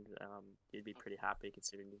fan, you'd be pretty happy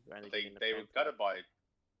considering you've only been in the They were Prem for-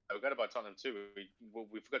 gutted by Tottenham too.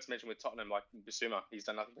 We forgot to mention with Tottenham, like Bissouma, he's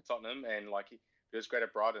done nothing for Tottenham, and like he was great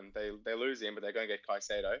at Brighton. They lose him, but they're going to get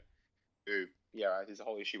Caicedo, who there's a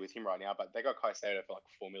whole issue with him right now. But they got Caicedo for like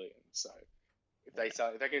 4 million. So if they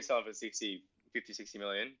can sell him for 60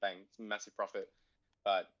 million, bang, it's a massive profit.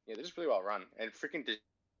 But yeah, they're just really well run, and freaking De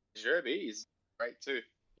Zerbi is great too.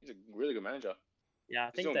 He's a really good manager. Yeah, I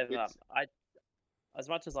He's think doing they've. bits. As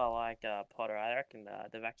much as I like Potter, I reckon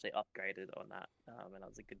they've actually upgraded on that, and that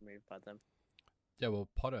was a good move by them. Yeah, well,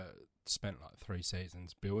 Potter spent like 3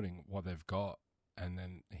 seasons building what they've got, and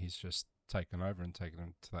then he's just taken over and taken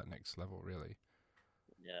them to that next level, really.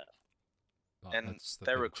 Yeah. Like, And that's the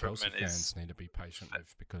their thing Chelsea recruitment fans is- need to be patient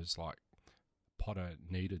with, because like Potter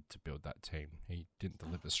needed to build that team. He didn't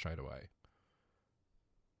deliver straight away.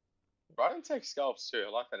 Brighton take scalps too.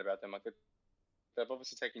 I like that about them. Like they've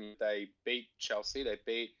obviously taken. They beat Chelsea. They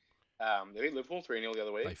beat Liverpool 3-0 the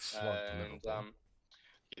other week. They flogged Liverpool.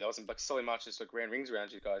 That wasn't like silly much. Just like ran rings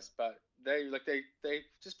around you guys. But they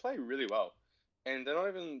just play really well, and they're not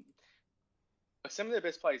even. Like, some of their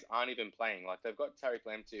best players aren't even playing. Like they've got Tariq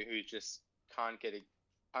Lamptey, who just can't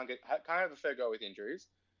have a fair go with injuries,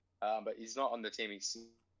 but he's not on the team.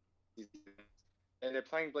 And they're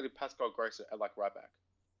playing bloody Pascal Gross at like right back.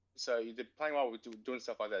 So they're playing well with doing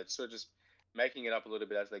stuff like that. It's sort of just making it up a little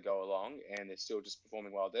bit as they go along, and they're still just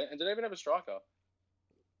performing well there. And do they even have a striker?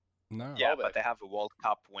 No, Yeah, Welbeck. but they have a World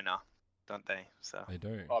Cup winner, don't they? So they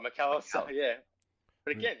do. Oh, McAllister, McAllister. yeah.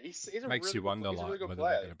 But again, he's a Makes really you good, wonder he's a really like good whether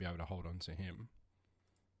player. they're going to be able to hold on to him.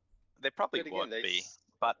 they probably But again, won't they be.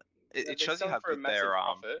 But it they shows you sell how for a good massive their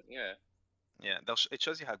profit. Yeah. Yeah, it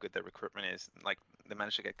shows you how good their recruitment is. Like they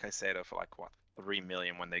managed to get Caicedo for like what 3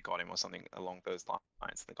 million when they got him or something along those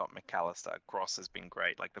lines. They got McAllister. Gross has been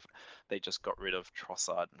great. Like they just got rid of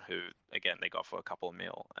Trossard, who again they got for a couple of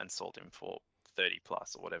mil and sold him for 30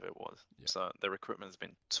 plus or whatever it was. Yeah. So the recruitment has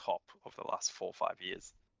been top of the last 4 or 5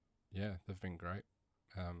 years. Yeah, they've been great.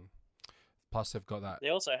 Plus, they've got that They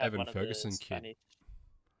also have Evan one of Ferguson the kid. Spanish.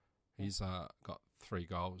 He's got 3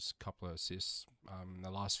 goals, couple of assists in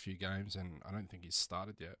the last few games, and I don't think he's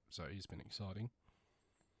started yet, so he's been exciting.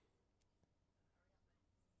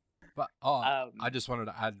 But I just wanted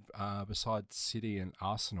to add, besides City and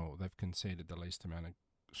Arsenal, they've conceded the least amount of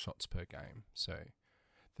shots per game, so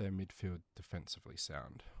their midfield defensively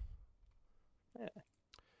sound. Yeah.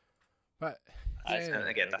 But And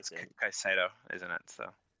again, that's Ferguson. Caicedo, isn't it? So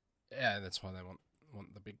yeah, that's why they want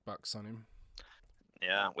the big bucks on him.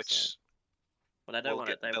 yeah, 100%. which Well, they don't want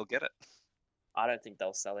it. they'll get it. I don't think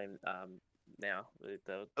they'll sell him now.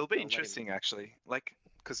 It'll be interesting actually, like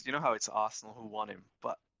because you know how it's Arsenal who want him,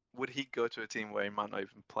 but would he go to a team where he might not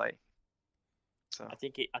even play? So I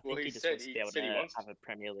think he he just said- wants to he be able said he to wants have a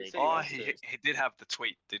Premier League. said he wants to. he did have the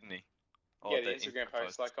tweet, didn't he? Or The Instagram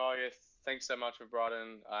post, like, oh yeah, thanks so much for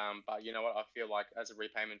Brighton. But you know what? I feel like as a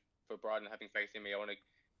repayment for Brighton having faith in me, I want to,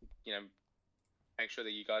 make sure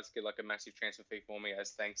that you guys get like a massive transfer fee for me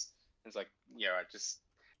as thanks. And it's like, yeah, right.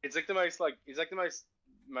 It's like the most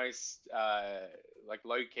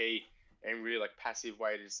low key and really like passive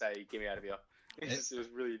way to say get me out of here. It was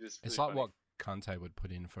really just. It's really like funny. what Kante would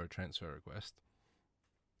put in for a transfer request.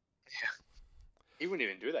 He wouldn't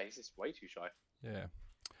even do that. He's just way too shy. Yeah.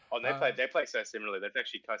 Oh, and they play so similarly. They've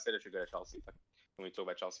actually Caicedo should go to Chelsea. Like, when we talk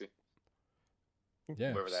about Chelsea,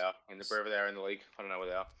 Yeah, wherever they are in the league. I don't know where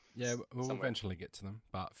they are. yeah, we'll Somewhere. eventually get to them.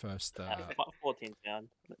 But first, 14th down.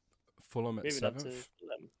 Fulham at Moving up to 7th.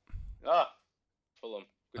 11. Ah, Fulham.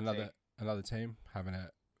 Good team. Another team having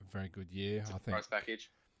a very good year. I think. Price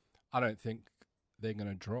package. I don't think they're going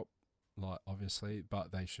to drop, like obviously,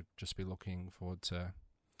 but they should just be looking forward to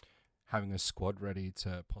having a squad ready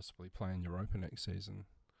to possibly play in Europa next season.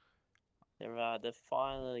 They've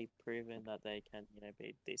finally proven that they can, be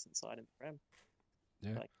a decent side in the Prem.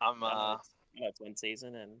 Yeah. Like, I know it's one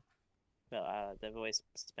season, but they've always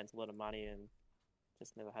spent a lot of money and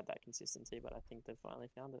just never had that consistency. But I think they've finally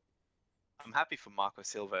found it. I'm happy for Marco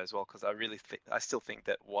Silva as well because I still think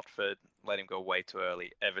that Watford let him go way too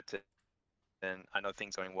early. Everton, and I know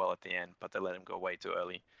things going well at the end, but they let him go way too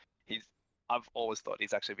early. I've always thought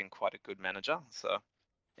he's actually been quite a good manager, so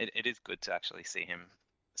it is good to actually see him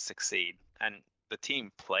succeed. And the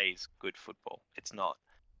team plays good football. It's not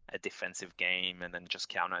a defensive game and then just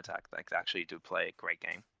counterattack. Like, they actually do play a great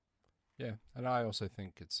game. Yeah, and I also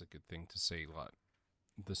think it's a good thing to see like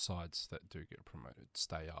the sides that do get promoted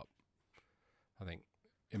stay up. I think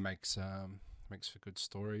it makes for good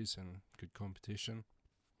stories and good competition.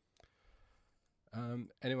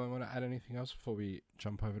 Anyone want to add anything else before we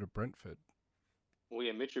jump over to Brentford? Well,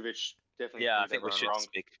 yeah, Mitrovic definitely. Yeah, I think we should wrong.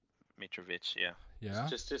 speak Mitrovic. Yeah. Yeah.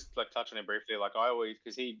 Just like touch on it briefly. Like I always,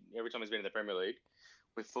 because every time he's been in the Premier League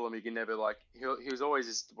with Fulham, he can never he was always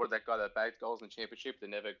just that guy that bagged goals in the Championship that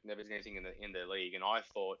never did anything in the league. And I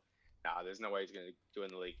thought, there's no way he's going to do it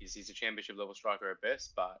in the league. He's a Championship level striker at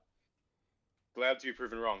best, but glad to be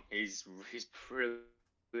proven wrong. He's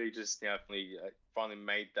really just finally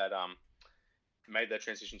made that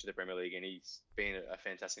transition to the Premier League, and he's been a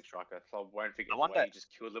fantastic striker. So I won't forget the way he just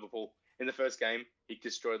killed Liverpool in the first game. He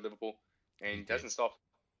destroyed Liverpool, and he doesn't stop.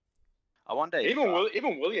 I wonder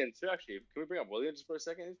even Willian too. Actually, can we bring up Willian just for a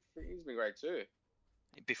second? He's been great too.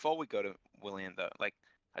 Before we go to Willian, though, I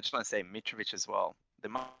just want to say Mitrovic as well. They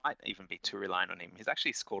might even be too reliant on him. He's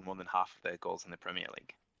actually scored more than half of their goals in the Premier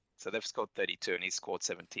League. So they've scored 32, and he's scored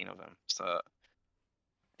 17 of them. So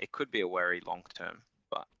it could be a worry long term,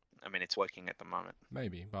 but I mean, it's working at the moment.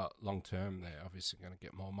 Maybe, but long term, they're obviously going to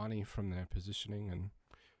get more money from their positioning and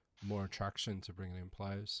more attraction to bringing in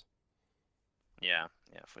players. Yeah,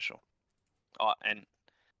 for sure. Oh, and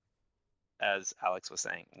as Alex was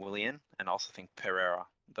saying, Willian and I also think Pereira,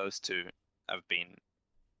 those two have been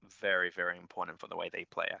very, very important for the way they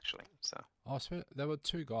play, actually. So there were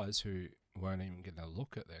two guys who weren't even getting a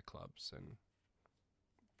look at their clubs, and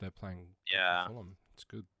they're playing for Fulham. It's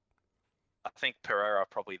good. I think Pereira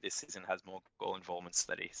probably this season has more goal involvements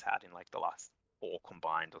that he's had in the last 4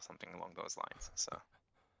 combined or something along those lines. So,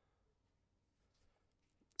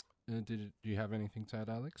 do you have anything to add,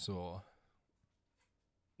 Alex, or?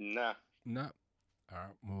 Nah. No. All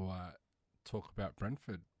right, we'll talk about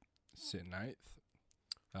Brentford sitting 8th.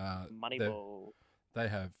 Moneyball. They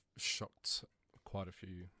have shocked quite a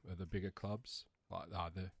few of the bigger clubs.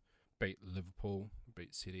 They beat Liverpool,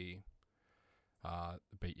 beat City,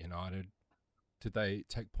 beat United. Did they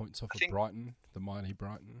take points off of Brighton, the mighty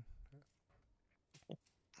Brighton?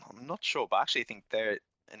 I'm not sure, but I actually think they're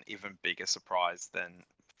an even bigger surprise than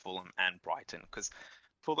Fulham and Brighton, because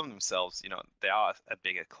Fulham themselves, they are a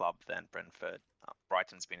bigger club than Brentford.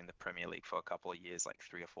 Brighton's been in the Premier League for a couple of years,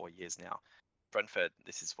 3 or 4 years now. Brentford,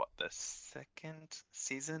 this is the 2nd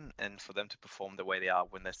season, and for them to perform the way they are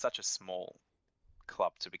when they're such a small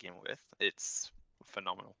club to begin with, it's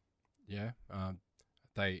phenomenal. Yeah,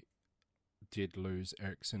 they did lose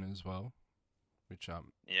Ericsson as well, which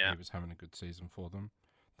he was having a good season for them.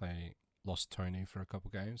 They lost Tony for a couple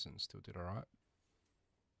games and still did all right.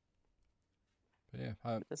 But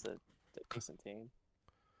yeah, that's a decent team.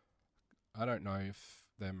 I don't know if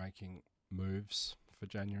they're making moves for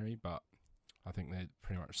January, but I think they're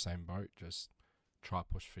pretty much the same boat. Just try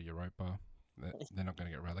push for Europa. They're not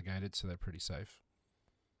going to get relegated, so they're pretty safe.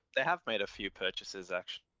 They have made a few purchases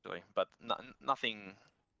actually, but nothing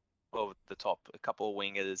over the top. A couple of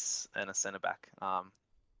wingers and a centre back.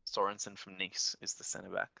 Sorensen from Nice is the centre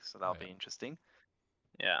back, so that'll be interesting.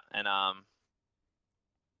 Yeah, and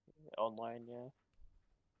online, yeah.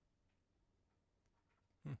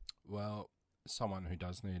 Well, someone who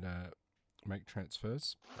does need to make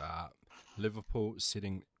transfers. Liverpool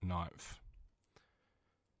sitting 9th.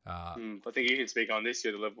 I think you can speak on this.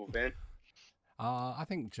 You're the Liverpool fan. I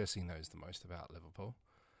think Jesse knows the most about Liverpool.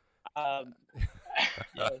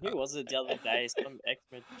 Who was it the other day? Some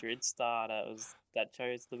ex-Madrid star that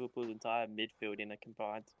chose Liverpool's entire midfield in a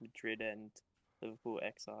combined Madrid and Liverpool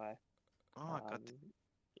XI. Oh, God.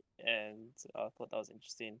 And I thought that was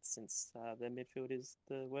interesting since their midfield is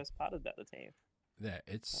the worst part of the team. Yeah,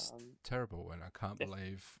 it's Um, terrible, and I can't def-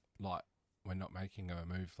 believe like we're not making a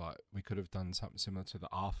move. Like we could have done something similar to the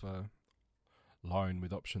Arthur loan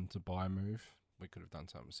with option to buy move. We could have done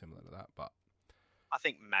something similar to that, but I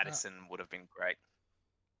think Madison would have been great.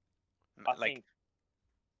 I Like, think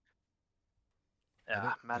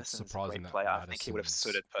it's Madison's a surprising great that player. I think he would have Madison's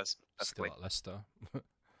suited still perfectly. at Leicester. it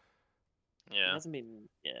Yeah. hasn't been.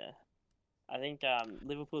 Yeah, I think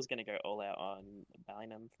Liverpool's going to go all out on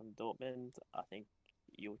Bellingham from Dortmund. I think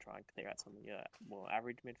you'll try and clear out some of your more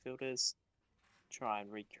average midfielders. Try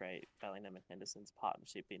and recreate Bellingham and Henderson's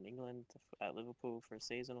partnership in England at Liverpool for a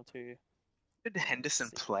season or two. Did Henderson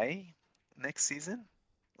See. play next season?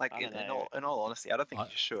 Like I don't in know. all honesty, I don't think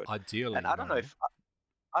he should. Ideally, And I don't know no. if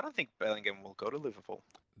I don't think Bellingham will go to Liverpool.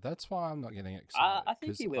 That's why I'm not getting excited. I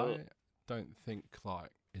think he will. I don't think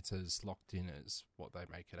like it's as locked in as what they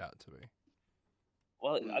make it out to be.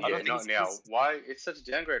 Well, I don't think not now. Why? It's such a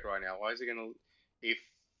downgrade right now. Why is it going to... If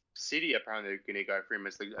City apparently are going to go for him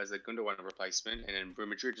as the Gundogan replacement, and then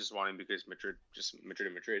Madrid just want him because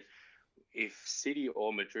Madrid. If City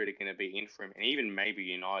or Madrid are going to be in for him, and even maybe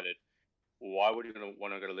United, why would you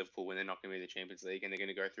want to go to Liverpool when they're not going to be in the Champions League and they're going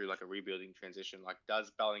to go through like a rebuilding transition? Like,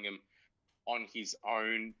 does Bellingham on his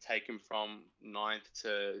own take him from ninth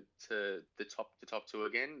to the top two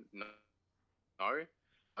again? No,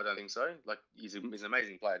 I don't think so. Like, he's an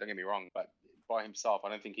amazing player. Don't get me wrong, but by himself, I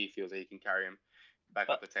don't think he feels that he can carry him back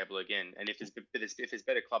up the table again. And if there's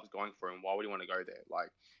better clubs going for him, why would he want to go there? Like,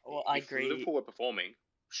 well, I if agree. Liverpool were performing,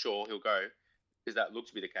 sure, he'll go, because that looks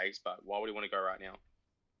to be the case. But why would he want to go right now?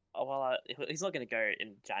 Oh, well, he's not going to go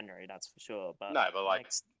in January, that's for sure. But No, but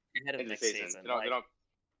like ahead of in the next season, season, they're not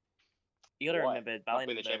you got to why? remember Not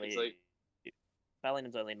win the Champions League.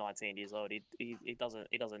 Bellingham's only 19 years old. He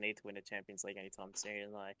doesn't need to win the Champions League anytime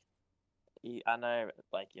soon. Like, I know,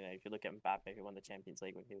 like, you know, if you look at Mbappe, who won the Champions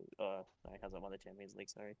League when he hasn't won the Champions League.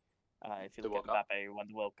 Sorry, if you The look at World Cup. Mbappe, who won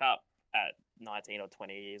the World Cup at 19 or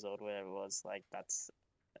 20 years old, whatever it was, like that's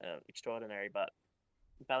extraordinary. But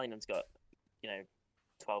Bellingham's got,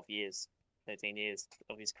 12 years, 13 years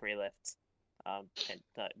of his career left,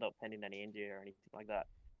 not pending any injury or anything like that.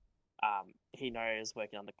 He knows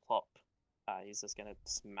working under Klopp, he's just going to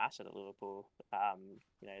smash it at Liverpool.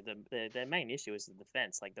 Their main issue is the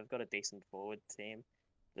defense. Like, they've got a decent forward team.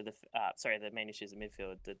 The main issue is the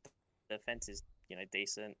midfield. The defense is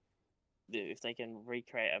decent. If they can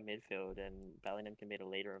recreate a midfield and Bellingham can be the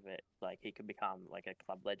leader of it, like, he could become like a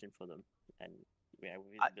club legend for them. And with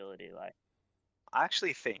his ability, like, I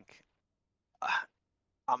actually think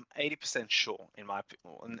I'm 80% sure, in my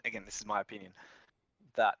and again, this is my opinion,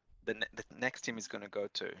 that the next team he's going to go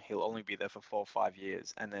to, he'll only be there for 4 or 5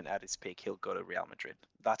 years, and then at his peak, he'll go to Real Madrid.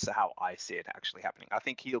 That's how I see it actually happening. I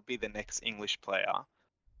think he'll be the next English player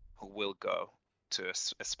who will go to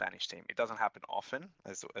a Spanish team. It doesn't happen often,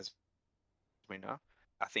 as we know.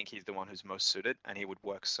 I think he's the one who's most suited, and he would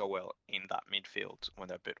work so well in that midfield when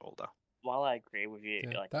they're a bit older. While I agree with you,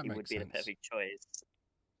 Yeah, like, that he would makes be the sense. perfect choice.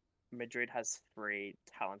 Madrid has 3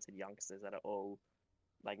 talented youngsters that are all,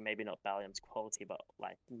 like, maybe not Bellingham's quality, but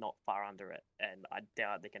like not far under it. And I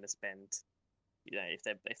doubt they're going to spend,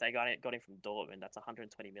 if they got him from Dortmund, that's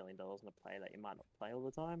 $120 million on a player that you might not play all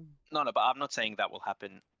the time. No, but I'm not saying that will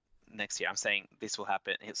happen next year. I'm saying this will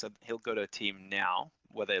happen. So he'll go to a team now,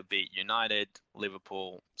 whether it be United,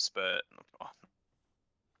 Liverpool, Spurs,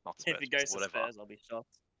 not Spurs, If he goes to whatever. Spurs, I'll be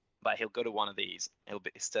shocked. But he'll go to one of these. He'll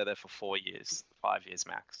stay there for 4 years, 5 years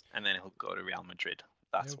max, and then he'll go to Real Madrid.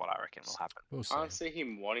 That's what I reckon will happen. We'll see. I can't see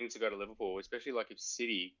him wanting to go to Liverpool, especially like if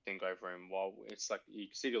City can go for him. Well, it's like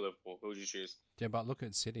City or Liverpool. Who would you choose? Yeah, but look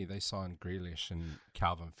at City. They signed Grealish and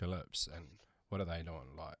Calvin Phillips, and what are they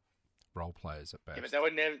doing? Like role players at best. Yeah, but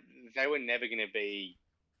they were never going to be.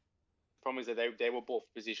 The problem is that they were bought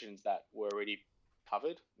for positions that were already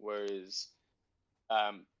covered, whereas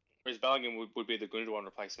Bellingham would be the Gundogan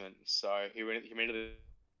replacement. So he immediately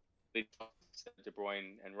De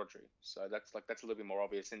Bruyne and Rodri. So that's a little bit more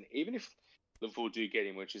obvious. And even if Liverpool do get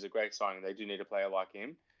him, which is a great signing, they do need a player like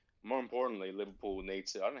him. More importantly, Liverpool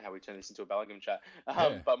needs to. I don't know how we turn this into a Bellingham chat,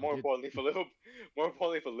 but more importantly for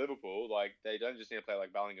Liverpool, like, they don't just need a player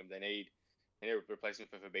like Bellingham. They need a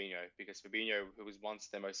replacement for Fabinho, because Fabinho, who was once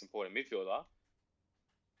their most important midfielder,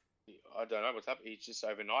 I don't know what's happened. He's just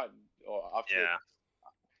overnight or after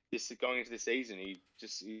this going into the season,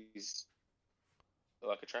 he's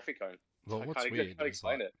like a traffic cone. Well, what's weird I can't is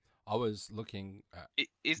explain it. I was looking at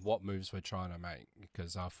Is what moves we're trying to make,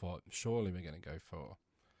 because I thought surely we're going to go for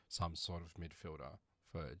some sort of midfielder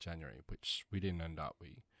for January, which we didn't end up.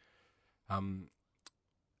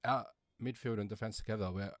 Our midfield and defence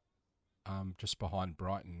together, we're just behind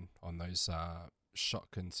Brighton on those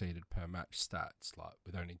shot conceded per match stats, like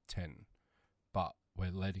with only 10, but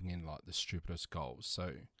we're letting in like the stupidest goals.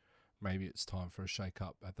 So maybe it's time for a shake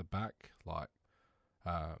up at the back. Like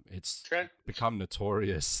it's Trent. become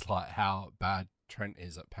notorious like how bad Trent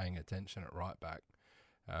is at paying attention at right back.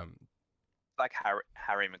 Like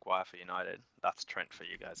Harry Maguire for United. That's Trent for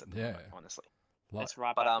you guys at the moment, honestly. Like, Best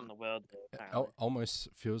right back in the world. Almost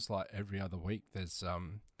feels like every other week there's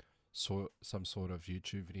some sort of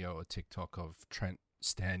YouTube video or TikTok of Trent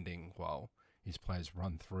standing while his players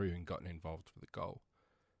run through and gotten involved with the goal.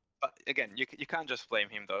 But again, you can't just blame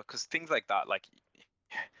him though, because things like that, like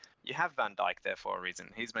you have Van Dijk there for a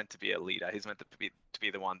reason. He's meant to be a leader. He's meant to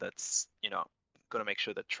be the one that's going to make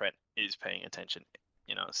sure that Trent is paying attention.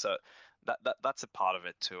 So that's a part of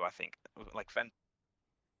it too. I think like Van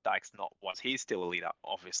Dijk's not what he's still a leader,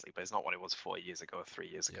 obviously, but it's not what it was 4 years ago, 3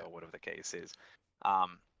 years ago, whatever the case is.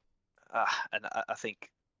 And I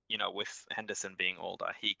think with Henderson being older,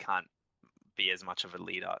 he can't be as much of a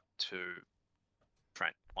leader to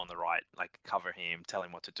Trent on the right, like cover him, tell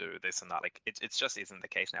him what to do, this and that. Like it just isn't the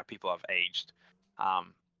case now. People have aged,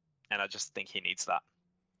 and I just think he needs that.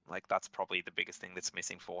 Like that's probably the biggest thing that's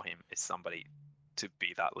missing for him is somebody to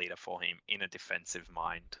be that leader for him in a defensive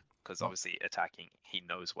mind. Because obviously attacking, he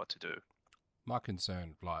knows what to do. My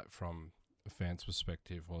concern, like from a fan's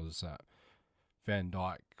perspective, was that Van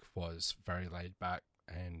Dijk was very laid back,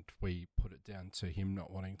 and we put it down to him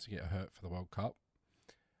not wanting to get hurt for the World Cup.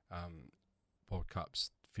 World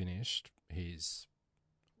Cup's finished. He's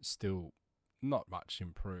still not much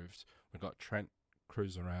improved. We've got Trent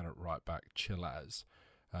cruising around at right back, chill as.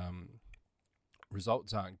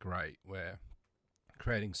 Results aren't great. We're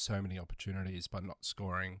creating so many opportunities but not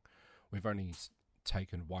scoring. We've only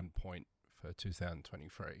taken 1 point for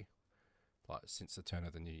 2023, like since the turn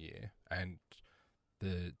of the new year, and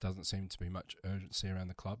there doesn't seem to be much urgency around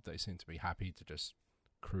the club. They seem to be happy to just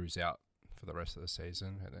cruise out for the rest of the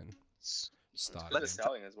season and then start. They're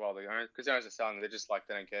selling as well, because the owners are selling. They're just like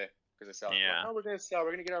they don't care because they're selling. Yeah. Like, oh, we're gonna sell.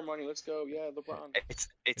 We're gonna get our money. Let's go. Yeah, LeBron.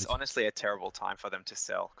 It's honestly a terrible time for them to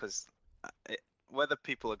sell because whether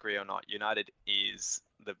people agree or not, United is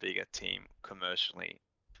the bigger team commercially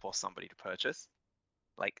for somebody to purchase.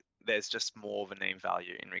 Like there's just more of a name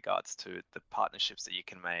value in regards to the partnerships that you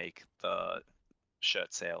can make, the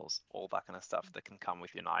shirt sales, all that kind of stuff that can come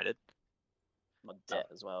with United. Debt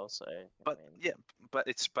as well, so. But but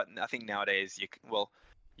I think nowadays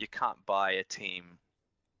you can't buy a team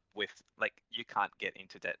with you can't get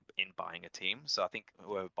into debt in buying a team. So I think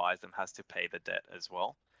whoever buys them has to pay the debt as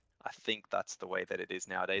well. I think that's the way that it is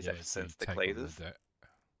nowadays ever since the Glazers.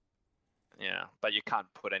 Yeah, but you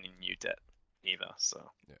can't put any new debt either.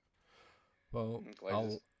 So yeah. Well,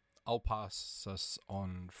 I'll pass us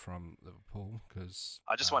on from Liverpool because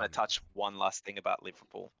I just want to touch one last thing about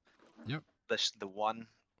Liverpool. Yep. The one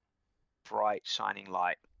bright shining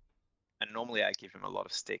light, and normally I give him a lot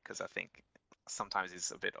of stick because I think sometimes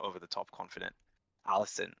he's a bit over the top confident.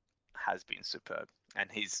 Alisson has been superb,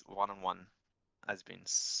 and his one-on-one has been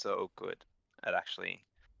so good at actually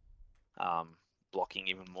blocking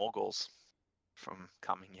even more goals from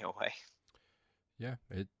coming your way. Yeah,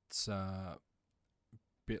 it's a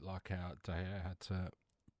bit like how De Gea had to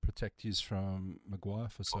protect his from Maguire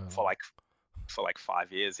for so long. For like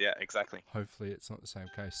 5 years, yeah, exactly. Hopefully it's not the same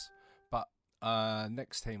case. But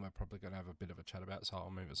next team we're probably going to have a bit of a chat about, so I'll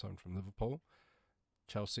move us on from Liverpool.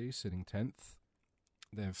 Chelsea sitting 10th.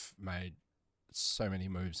 They've made so many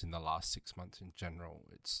moves in the last 6 months in general.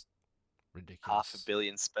 It's ridiculous. $500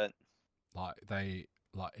 million spent.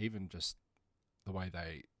 Even just the way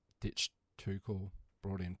they ditched Tuchel,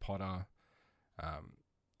 brought in Potter.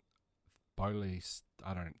 Bowley,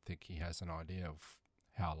 I don't think he has an idea of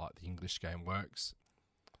how the English game works.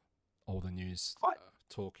 All the news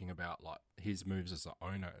talking about his moves as an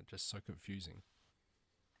owner are just so confusing.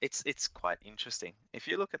 It's quite interesting. If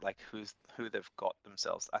you look at who they've got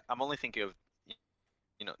themselves, I'm only thinking of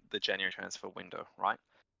the January transfer window, right?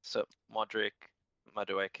 So Modric,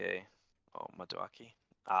 Madueke,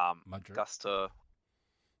 Gusto.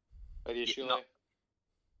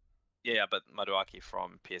 Yeah, but Madueke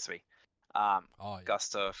from PSV.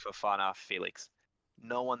 Gusto, Fofana, Felix.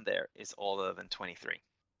 No one there is older than 23.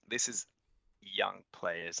 This is young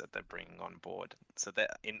players that they're bringing on board. So they're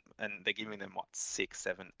giving them 6,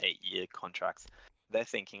 7, 8 year contracts. They're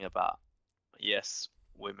thinking about, yes,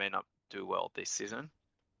 we may not do well this season,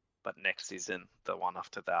 but next season, the one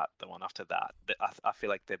after that. I feel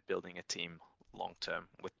like they're building a team long term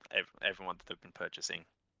with everyone that they've been purchasing.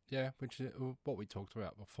 Yeah, which is what we talked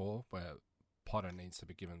about before, where Potter needs to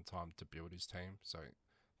be given time to build his team. So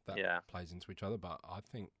that plays into each other. But I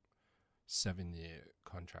think 7-year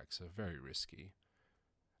contracts are very risky.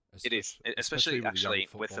 It is, especially especially with a young actually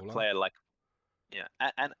with a footballer. player like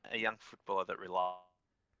and a young footballer that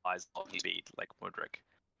relies on his speed like Mudryk.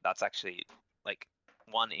 That's actually like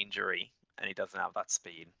one injury and he doesn't have that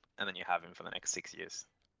speed, and then you have him for the next 6 years.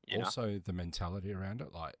 You know? Also, the mentality around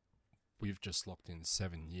it, like we've just locked in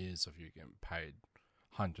 7 years of you getting paid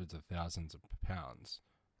hundreds of thousands of pounds.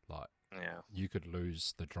 Like, Yeah. you could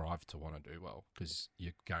lose the drive to want to do well because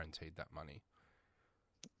you're guaranteed that money.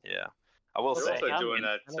 Yeah. I will They're say, also how doing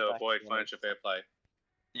many- that to avoid financial fair play.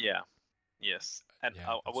 yeah, yes, and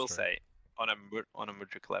Yeah, I that's will true. say on a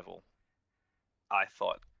Mudryk level, I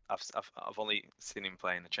thought I've only seen him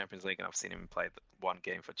play in the Champions League, and I've seen him play one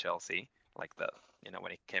game for Chelsea, like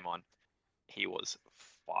when he came on, he was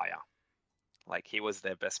fire. Like he was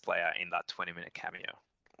their best player in that 20-minute cameo.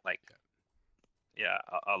 Like, yeah,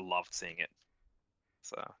 I loved seeing it.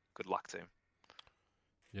 So good luck to him.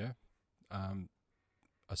 Yeah.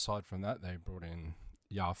 Aside from that, they brought in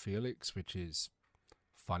Felix, which is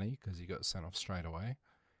funny because he got sent off straight away.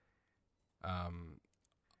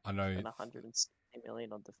 I know. Spent 160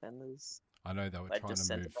 million on defenders. I know they were They trying just to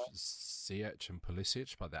sent move it back. Ziyech and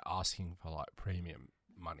Pulisic, but they're asking for like premium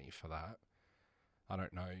money for that. I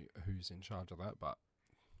don't know who's in charge of that, but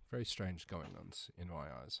very strange going on in my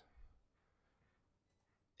eyes.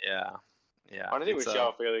 Yeah, yeah. I think with it's,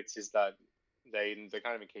 Joao Felix is that they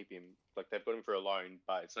can't even keep him. Like they've got him for a loan,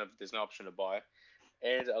 but there's no option to buy.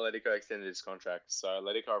 And Atletico extended his contract, so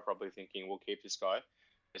Atletico are probably thinking we'll keep this guy,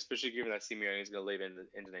 especially given that Simeone is going to leave end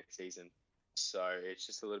of next season. So it's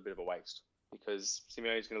just a little bit of a waste because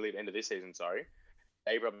Simeone is going to leave end of this season. Sorry,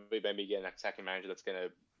 they probably maybe get an attacking manager that's going to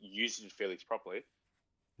use Felix properly.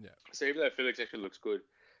 Yeah. So even though Felix actually looks good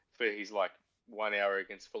for his like 1 hour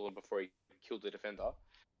against Fulham before he killed the defender,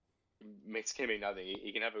 it's going to mean nothing.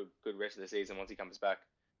 He can have a good rest of the season once he comes back.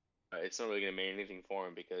 It's not really going to mean anything for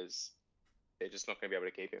him because they're just not going to be able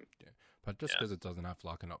to keep him. Yeah, but just because it doesn't have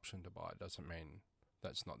like an option to buy doesn't mean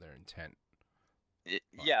that's not their intent.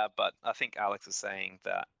 Yeah, but I think Alex is saying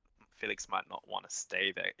that Felix might not want to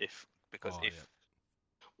stay there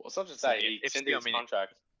Well, it's not to say he if extended his Simeone-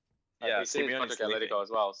 contract. yeah, he extended his Simeone's contract at leaving. Atletico as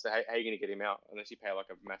well. So how are you going to get him out unless you pay like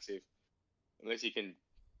a massive, unless you can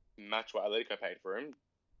match what Atletico paid for him?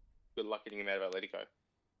 Good luck getting him out of Atletico.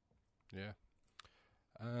 Yeah.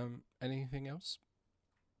 Anything else?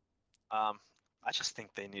 I just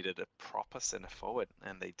think they needed a proper centre forward,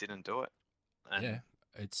 and they didn't do it. And Yeah,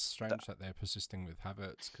 it's strange that they're persisting with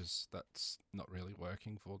Havertz because that's not really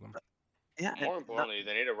working for them. yeah. More importantly,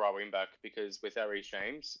 they need a right wing back because without Reece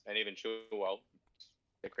James and even Chilwell,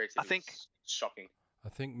 their creativity I think- is shocking. I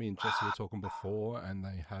think me and Jesse were talking before, and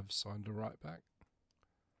they have signed a right back.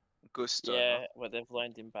 Gusto. Yeah, well, they've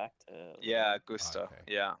loaned him back to. Yeah, Gusto. Okay.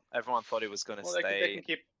 Yeah, everyone thought he was going to Well, stay. they can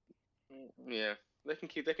keep. Yeah,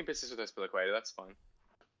 they can persist with Aspilicueta. That's fine.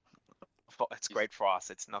 It's great for us.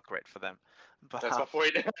 It's not great for them. But That's my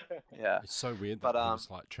point. yeah, It's so weird that But, he was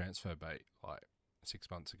like transfer bait like 6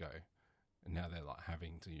 months ago, and now they're like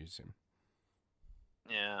having to use him.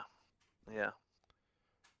 yeah.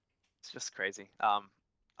 It's just crazy. I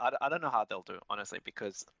don't know how they'll do, honestly,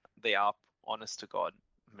 because they are, honest to God,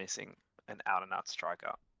 missing an out-and-out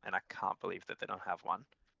striker, and I can't believe that they don't have one.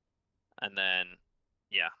 And then,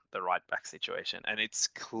 yeah, the right back situation, and it's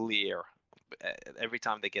clear every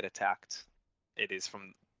time they get attacked, it is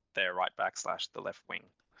from their right back / the left wing.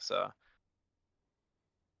 So,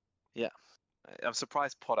 yeah, I'm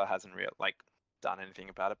surprised Potter hasn't done anything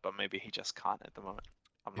about it, but maybe he just can't at the moment.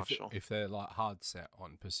 I'm not sure. If they're like hard set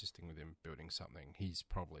on persisting with him building something, he's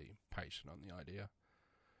probably patient on the idea.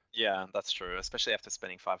 Yeah, that's true. Especially after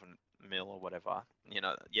spending 500 mil or whatever.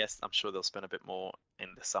 Yes, I'm sure they'll spend a bit more in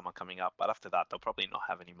the summer coming up, but after that, they'll probably not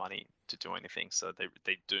have any money to do anything. So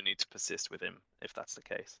they do need to persist with him if that's the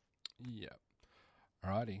case. Yeah.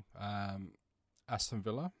 Alrighty. Aston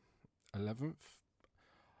Villa, 11th.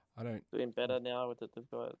 I don't. Doing better now with that they've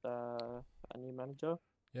got a new manager.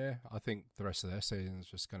 Yeah, I think the rest of their season is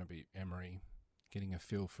just going to be Emery getting a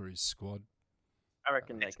feel for his squad. I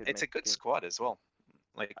reckon they could. It's a make good squad as well.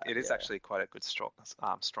 It is yeah. actually quite a good strong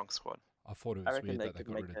squad. I thought it I was reckon weird they that they could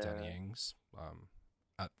got rid of make Danny a- Ings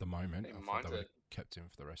at the moment. They I thought mind they would it. have kept him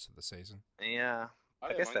for the rest of the season. Yeah, I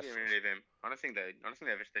guess guess they're getting rid of him. I don't think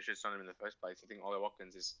they should sign him in the first place. I think Ollie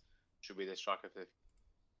Watkins should be their striker for.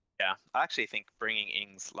 yeah. I actually think bringing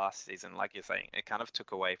Ings last season, like you're saying, it kind of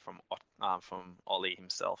took away from Ollie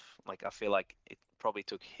himself. Like I feel like it probably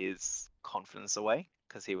took his confidence away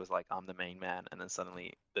because he was like, I'm the main man, and then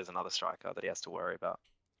suddenly there's another striker that he has to worry about.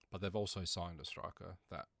 But they've also signed a striker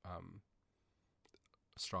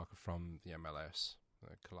from the MLS. The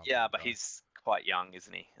Colombian Yeah, but guy. he's quite young,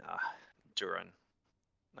 isn't he? Duran.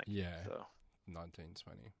 Yeah. So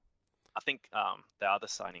 1920. I think the other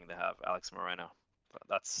signing they have, Alex Moreno, but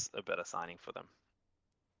that's a better signing for them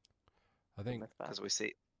I think because we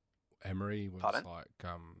see. Emery was Pardon?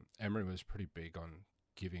 Emery was pretty big on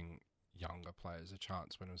giving younger players a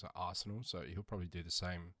chance when he was at Arsenal, so he'll probably do the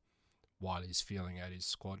same while he's feeling out his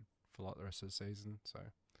squad for like the rest of the season. So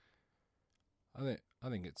I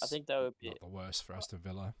think it's I think that would be. not the worst for Aston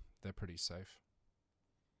Villa. They're pretty safe.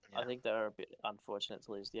 I think they were a bit unfortunate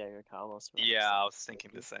to lose Diego Carlos. Yeah, I was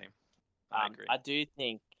thinking the same. I agree. I do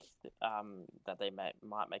think that they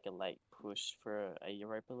might make a late push for a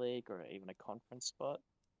Europa League or even a conference spot.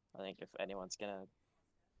 I think if anyone's going to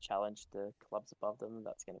challenge the clubs above them,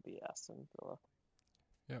 that's going to be Aston Villa.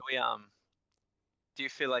 Yeah. Do you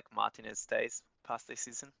feel like Martinez stays past this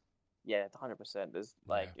season? Yeah, 100%. There's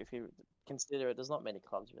if you consider it, there's not many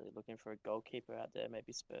clubs really looking for a goalkeeper out there.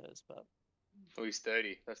 Maybe Spurs, but Well, he's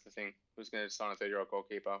 30. That's the thing. Who's going to sign a 30-year-old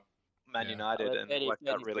goalkeeper? Man Yeah. United, Well, and 30 worked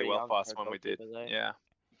out really 33 well young for us for a when we did. goalkeeper, though. Yeah.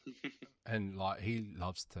 And like he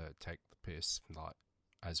loves to take the piss, like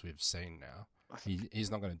as we've seen now. He's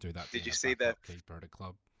not going to do that. Did being you a see backup that- keeper at a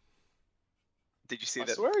club? Did you see I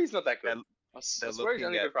that? swear he's not that good. they're- I they're swear he's looking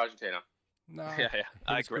only at- good for Argentina. No, Yeah, he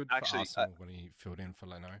I was agree. good for Actually, Arsenal when he filled in for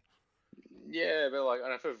Leno. Yeah, but like, I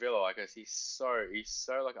know for Villa, like, he's so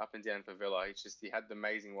like up and down for Villa. He had the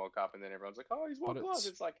amazing World Cup, and then everyone's like, oh, he's world But class.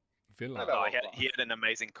 it's- It's like, Villa. about Oh, world he class. had an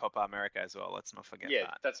amazing Copa America as well. Let's not forget yeah,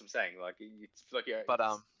 that. that's what I'm saying. Like, it's like, yeah, But,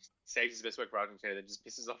 he saves his best work for Argentina, then just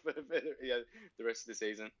pisses off the rest of the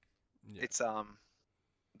season. Yeah. It's never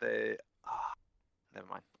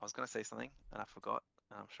mind. I was gonna say something and I forgot,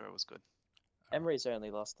 and I'm sure it was good. Emery's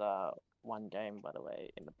only lost one game, by the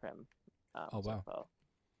way, in the Prem. Oh, so wow.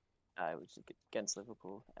 far, which is against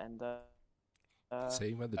Liverpool, and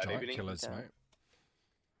See, we're the that giant evening, killers, okay. mate.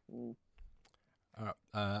 mm, All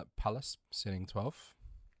right. Palace sitting 12th.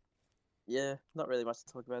 yeah, not really much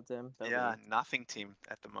to talk about them. They'll Yeah, be nothing team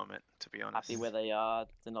at the moment, to be honest. happy where they are.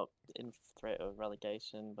 They're not in threat of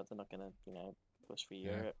relegation, but they're not going to, push for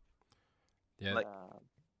Yeah. Europe. Yeah, Like-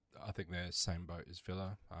 I think they're same boat as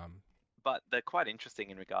Villa. But they're quite interesting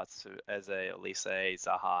in regards to Eze, Elise,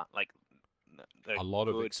 Zaha. Like they're A lot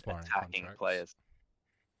of good expiring attacking contracts. players.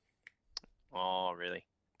 Oh, really?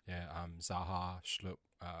 Yeah, Zaha, Schlupp,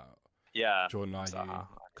 Yeah. Jordan Ayew, Zaha.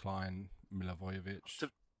 Klein, Milivojevic.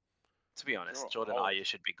 To be honest, They're all Jordan old. Ayew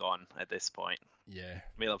should be gone at this point. Yeah,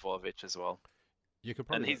 Milivojevic as well. you could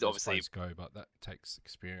probably he's let those obviously- players go, but that takes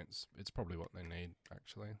experience. It's probably what they need,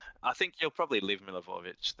 actually. I think you'll probably leave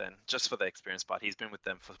Milivojevic then, just for the experience part. He's been with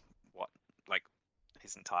them for what, like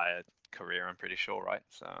his entire career, I'm pretty sure, right?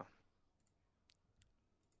 So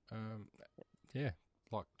Yeah,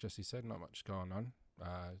 like Jesse said, not much going on.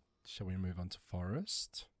 Shall we move on to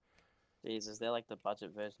Forest? Jesus, they're like the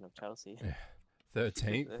budget version of Chelsea.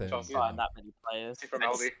 13th. They're Chelsea. buying that many players. From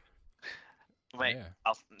Aldi. mate,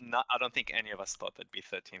 Yeah. I don't think any of us thought they'd be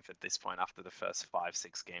 13th at this point after the first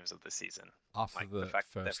 5-6 games of the season. After like, the the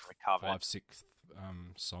fact that they've first recovered. 5-6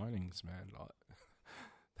 signings, man, like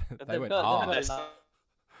But they they've went got- hard. they've Still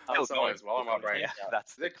That's going. as well on my brain. Yeah,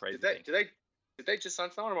 that's the Did crazy they, thing. did they did they just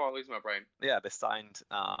sign someone, or am I losing my brain? Yeah, they signed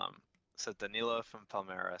so Danilo from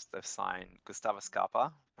Palmeiras. They've signed Gustavo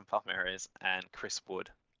Scarpa from Palmeiras and Chris Wood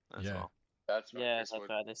as Yeah. well. That's right. Yeah, Chris that's Wood.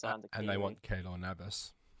 right. They signed the And they Kiwi. want Keylor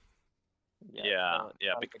Navas. Yeah, they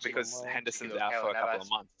want because Chicken Wing. Henderson's Because out for a Keylor couple Navas.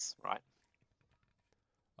 of months, right?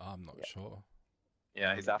 I'm not Yeah. sure.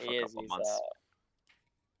 Yeah, he's out for He a is. couple of He's, months.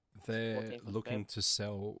 They're Looking for looking to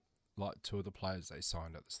sell like two of the players they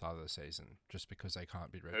signed at the start of the season just because they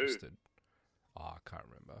can't be Who? registered. Oh, I can't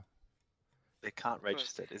remember. They can't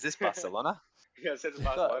register. Is this Barcelona? Yeah, it says it's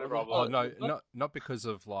got- Barcelona we've problem. Oh got- no, not because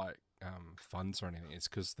of like funds or anything. It's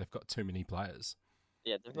because they've got too many players.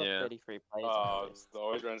 Yeah, they've got Yeah. 33 players on the list. It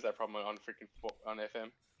always runs that problem on freaking on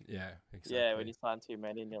FM. Yeah, exactly. Yeah, when you sign too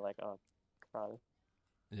many and you're like, oh, crud.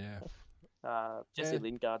 Yeah, Jesse Yeah.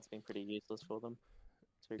 Lingard's been pretty useless for them.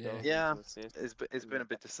 2 Yeah. goals, Yeah. 2 assists. It's been a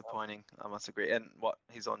bit disappointing, I must agree. And what,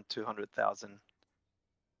 he's on 200,000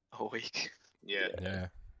 a week. Yeah. yeah,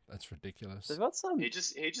 that's ridiculous. They've got some. He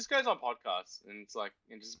just goes on podcasts and it's like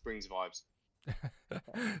it just brings vibes.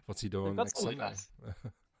 What's he doing got next some- Sunday?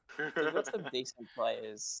 They've got some decent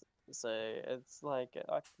players, so it's like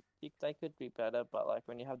they could be better. But like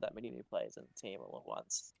when you have that many new players in the team all at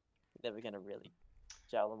once, you're never going to really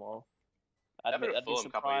gel them all. I'd Happened be, to I'd be Fulham a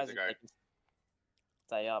couple of years surprised if ago. they can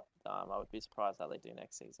stay up. I would be surprised how they do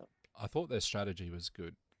next season. I thought their strategy was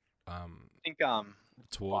good. I think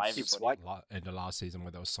Towards Keeps end of last season,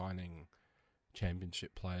 where they were signing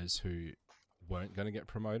championship players who weren't going to get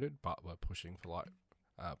promoted, but were pushing for like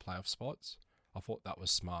playoff spots. I thought that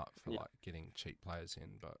was smart for Yeah. like getting cheap players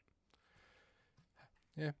in, but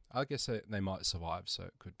yeah, I guess they might survive, so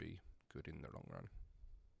it could be good in the long run.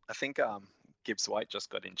 I think Gibbs White just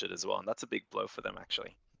got injured as well, and that's a big blow for them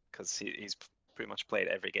actually, because he's pretty much played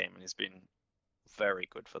every game and he's been very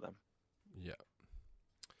good for them. Yeah.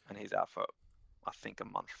 And he's out for, I think, a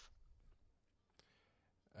month.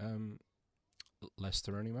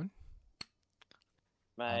 Leicester, anyone?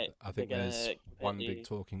 Mate, I think they're gonna there's one completely- big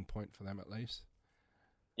talking point for them at least.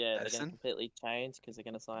 Yeah, they're Edison? going to completely change because they're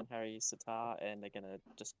going to sign Harry Sitar and they're going to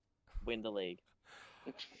just win the league.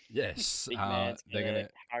 Yes, Big man's they're going gonna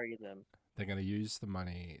to carry them. they're gonna use the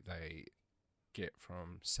money they get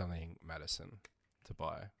from selling Madison to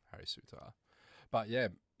buy Harry Sutar. But yeah,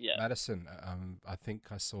 Yeah, Madison. I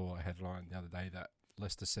think I saw a headline the other day that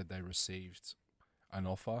Leicester said they received an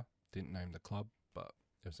offer. Didn't name the club, but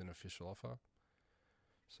it was an official offer.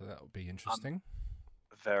 So that would be interesting.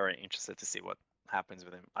 Very interested to see what happens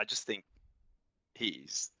with him. I just think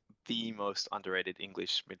he's the most underrated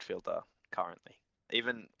English midfielder currently.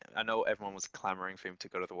 Even I know everyone was clamoring for him to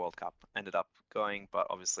go to the World Cup. Ended up going, but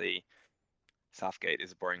obviously Southgate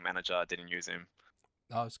is a boring manager. Didn't use him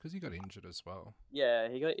Oh, it's because he got injured as well. yeah,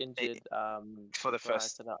 he got injured for the prior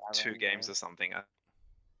first to that 2 Iran games game. or something. I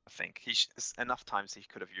think enough times he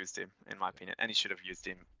could have used him, in my opinion, and he should have used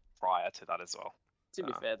him prior to that as well. To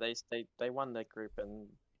be fair, they won their group and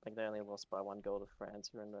I think they only lost by 1 goal to France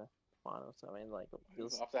who were in the final. So I mean, like, it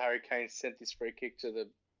was, After Harry Kane sent this free kick to the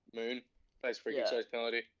moon, plays free kick, Yeah. shows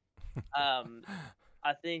penalty.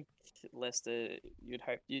 I think Leicester, you'd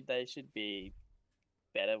hope they should be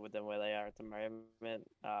better with them where they are at the moment.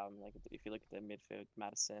 Like if you look at their midfield,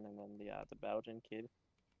 Madison and then the Belgian kid.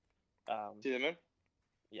 Tiedemann.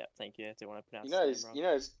 Yeah, thank you. I do want to pronounce You know, his name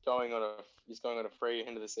wrong. he's going on a free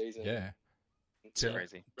end of the season. Yeah. It's Till-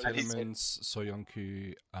 crazy. And he's- Tillemans,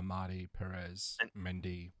 Soyuncu, Amadi, Perez, And-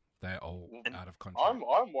 Mendy, they're all And out of contract.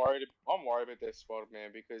 I'm worried about their squad,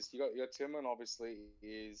 man, because you got Tillman obviously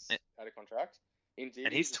is And- out of contract. Indeed,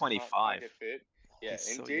 And he's just can't 25. get fit. Yeah,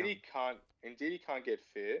 He's so Indeed he can't get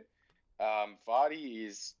fit. Vardy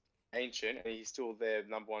is ancient and he's still their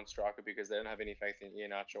number 1 striker because they don't have any faith in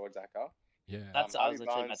Iheanacho or Xhaka. Yeah. That's I Harvey was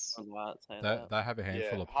literally about Barnes- to talk about saying They, that. they have a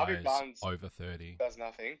handful Yeah, of Harvey players Barnes- over 30. Does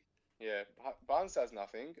nothing. Yeah, Barnes does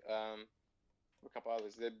nothing. A couple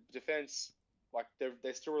others. Their defense, like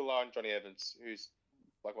they still rely on Johnny Evans, who's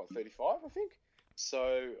like 35, I think.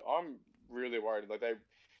 So I'm really worried. Like they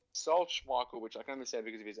sold Schmeichel, which I can understand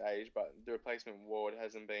because of his age, but the replacement Ward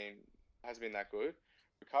hasn't been that good.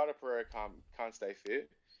 Ricardo Pereira can't stay fit.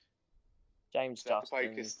 James So they have to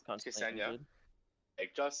play Justin constantly Cassagna. injured.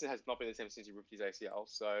 Like, Justin has not been the same since he ripped his ACL.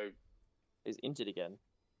 So He's injured again.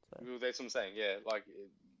 well, that's what I'm saying. Yeah, like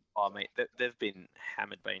Oh, mate, they've been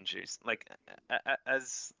hammered by injuries. Like,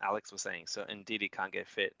 as Alex was saying, so Ndidi can't get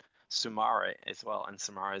fit. Sommar as well, and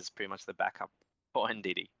Sommar is pretty much the backup for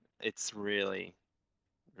Ndidi. It's really,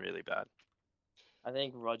 really bad. I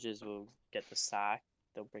think Rodgers will get the sack.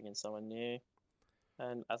 They'll bring in someone new.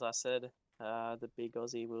 And as I said, the big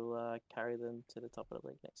Aussie will carry them to the top of the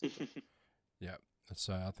league next season. Yeah.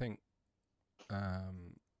 So I think,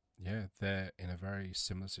 they're in a very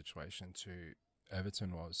similar situation to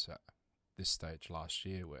Everton was at this stage last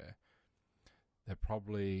year, where they're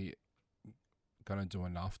probably going to do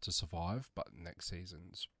enough to survive, but next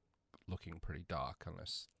season's looking pretty dark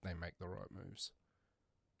unless they make the right moves.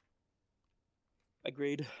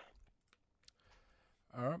 Agreed.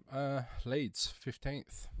 All right, Leeds,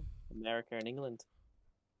 15th. America and England.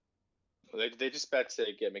 they're just about to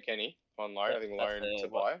get McKennie on loan. Yep, I think that's loan the- to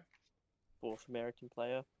what? buy. 4th American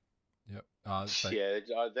player. Yep.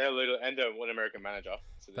 They're a little and they're one American manager.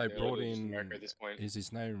 So They they're brought literally just in. America at this point. Is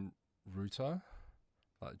his name Ruta?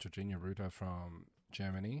 Like Jorginho Ruta from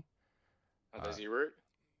Germany? Does he root?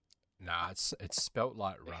 Nah, it's spelt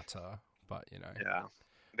like Ruta, but you know. Yeah,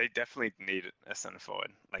 they definitely need a centre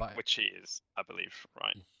forward, But- which he is, I believe,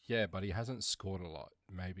 right? Yeah, but he hasn't scored a lot.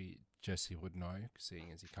 Maybe Jesse would know, seeing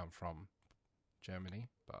as he come from Germany.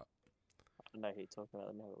 But I don't know who you're talking about.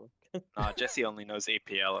 Let me have a look. Jesse only knows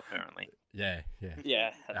EPL apparently. yeah.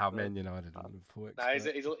 Yeah. Our Man United and Liverpool. No, he's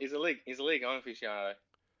a league aficionado.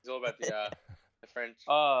 He's all about the French.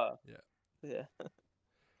 Oh. Yeah. Yeah.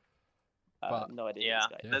 But- no idea. Yeah, This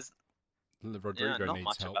guy. Yeah. there's Rodrigo not needs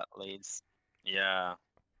much help. about Leeds. Yeah,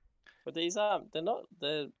 But he's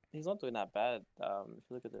he's not doing that bad. If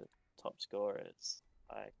you look at the top scorers,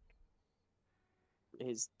 like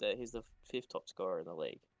he's the 5th top scorer in the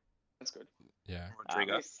league. That's good. Yeah.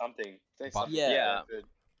 Rodrigo. It's something. There's But- something Yeah. good.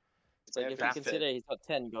 It's like if you That's consider he's got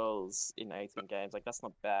 10 goals in 18 games, like that's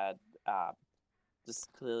not bad.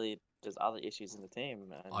 Just clearly there's other issues in the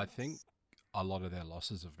team. And I think a lot of their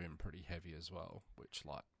losses have been pretty heavy as well, which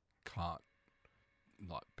like can't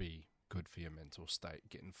like be good for your mental state,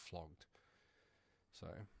 getting flogged. So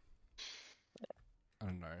I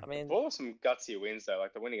don't know. I mean, There were some gutsy wins though,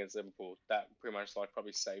 like the win against Liverpool. That pretty much like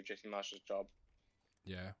probably saved Jesse Marsh's job.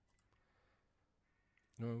 Yeah.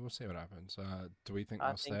 No, we'll see what happens. Do we think I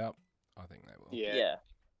they'll stay up? I think they will. Yeah,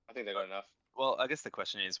 I think they got enough. Well, I guess the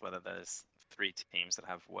question is whether there's 3 teams that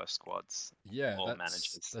have worse squads. Yeah, or that's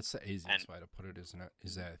managers. that's the easiest And- way to put it, isn't it?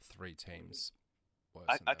 Is there 3 teams worse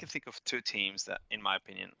I than can them? think of 2 teams that, in my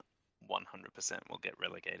opinion, 100% will get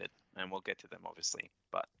relegated, and we'll get to them obviously.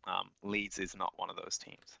 But Leeds is not one of those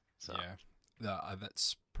teams. So Yeah,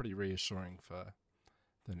 that's pretty reassuring for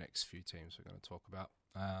the next few teams we're going to talk about.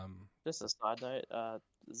 just a side note,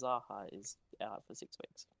 Zaha is out for 6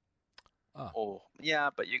 weeks. Oh, yeah,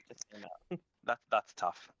 but you Just saying that. that's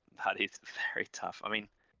tough. That is very tough. I mean,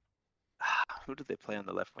 who do they play on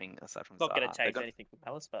the left wing aside from Not Zaha? going to They change got- anything for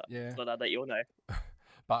Palace, but Yeah. so that you'll know.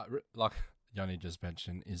 But like Yanni just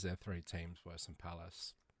mentioned, is there 3 teams worse than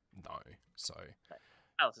Palace? No. So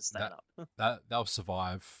Palace is staying up. that they'll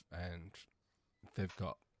survive, and they've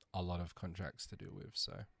got a lot of contracts to deal with.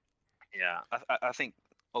 So Yeah, I think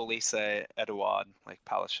Olise, Edouard, like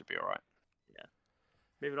Palace should be all right.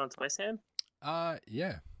 Moving on to West Ham.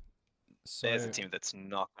 yeah. So There's a team that's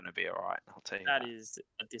not going to be all right. I'll tell you That that. is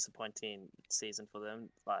a disappointing season for them.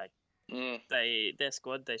 Like Mm. their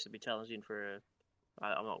squad, they should be challenging for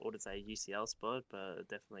I'm not going to say UCL spot, but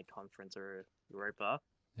definitely conference or Europa.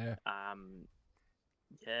 Yeah.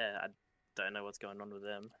 Yeah, I don't know what's going on with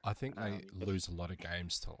them. I think they but- lose a lot of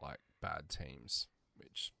games to like bad teams,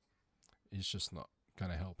 which is just not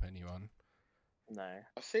going to help anyone. No.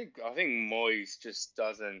 I think Moyes just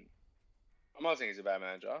doesn't. I'm not saying he's a bad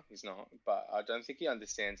manager. He's not, but I don't think he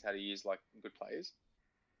understands how to use like good players.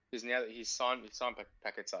 Because now that he's signed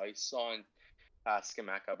Paquetá, he's signed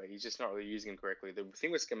Scamacca, but he's just not really using him correctly. The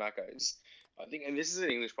thing with Scamacca is, I think, and this is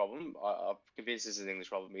an English problem. I'm convinced this is an English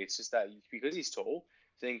problem. It's just that because he's tall,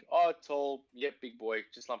 think, oh, tall, yep, big boy,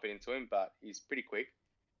 just lump it into him. But he's pretty quick.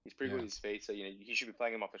 He's pretty good with his feet, so he should be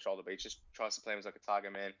playing him off the shoulder. But he just tries to play him as like a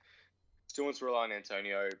target man. Still wants to rely on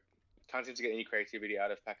Antonio. Can't seem to get any creativity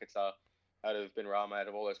out of Paquetá, out of Benrahma, out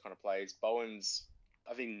of all those kind of plays. Bowen's,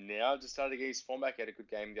 I think now just started to get his form back. He had a good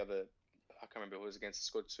game the other. I can't remember who it was against. He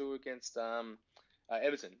scored 2 against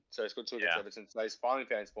Everton. So he scored 2 against Everton. So he's finally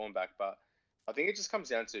found his form back. But I think it just comes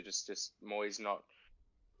down to just Moyes not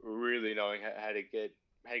really knowing how to get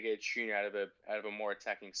a tune out of a more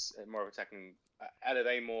attacking side.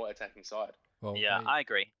 Well, Yeah, I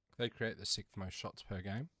agree. they create the 6th most shots per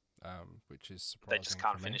game, which is They surprising. just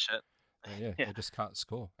can't for me. finish it. Yeah, Yeah. they just can't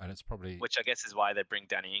score, and it's probably Which I guess is why they bring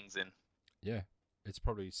Danny Ings in. it's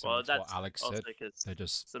probably similar Well, to what that's Alex also said. because They're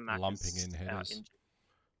just Sommar lumping is in out headers. injured.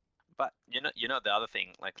 But you know the other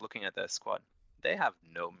thing, like looking at their squad, they have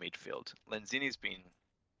no midfield. Lenzini's been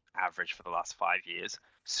average for the last 5 years.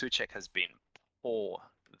 Suchek has been poor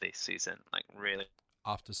this season, like really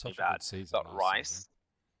After such a bad. good season, Got last Rice, season.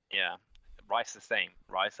 yeah, Rice the same.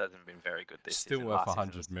 Rice hasn't been very good this Still season. worth Last season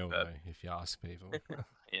 100 was mil superb. though, if you ask people.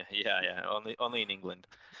 Yeah. Only in England.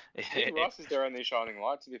 I think Rice is their only shining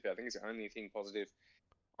light. To be fair, I think it's the only thing positive.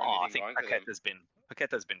 I think Paqueta's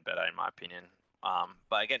been better in my opinion.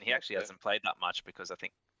 But again, he actually Okay. hasn't played that much because I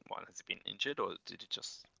think has he been injured or did it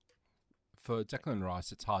just? For Declan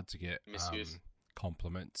Rice, it's hard to get Misuse.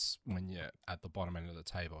 compliments when you're at the bottom end of the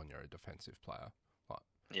table and you're a defensive player.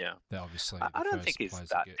 Yeah, They're obviously I the don't first think he's players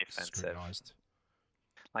that get defensive. scrutinised.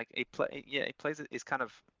 like he plays it is kind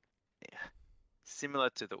of similar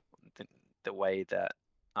to the way that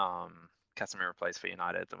Casemiro plays for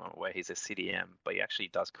United at the moment, where he's a CDM, but he actually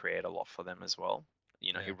does create a lot for them as well.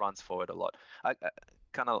 He Yeah. runs forward a lot.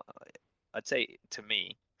 I'd say to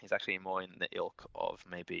me, he's actually more in the ilk of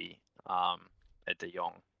maybe a De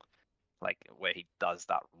Jong, like where he does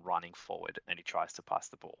that running forward and he tries to pass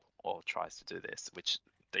the ball or tries to do this, which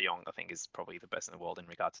De Jong I think is probably the best in the world in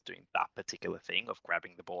regards to doing that particular thing of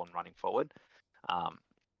grabbing the ball and running forward.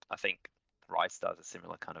 I think Rice does a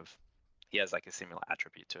similar kind of. He has like a similar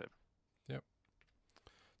attribute to it.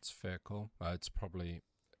 It's a fair call. It's probably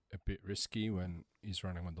a bit risky when he's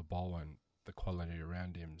running with the ball and the quality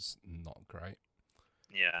around him's not great.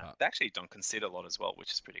 Yeah, they actually don't concede a lot as well,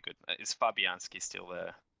 which is pretty good. Is Fabianski still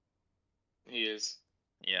there? He is.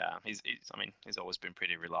 Yeah, he's always been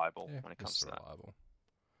pretty reliable Yeah, when it comes it's to that. reliable.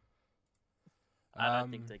 I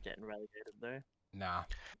don't think they're getting relegated though. Nah.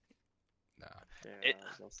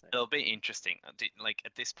 They'll stay. It'll be interesting. Like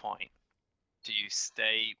at this point, do you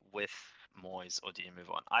stay with Moyes or do you move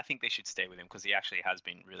on? I think they should stay with him because he actually has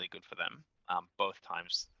been really good for them. Both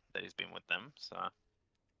times that he's been with them. So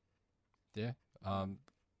Yeah.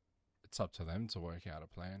 It's up to them to work out a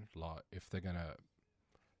plan. Like, if they're gonna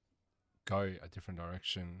go a different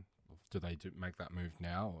direction, do they make that move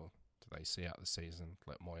now, or do they see out the season,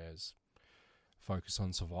 let Moyes focus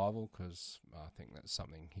on survival? Because I think that's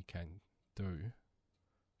something he can do.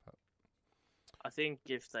 I think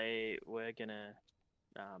if they were gonna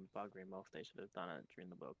bugger him off, they should have done it during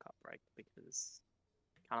the World Cup break, because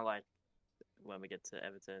kind of like when we get to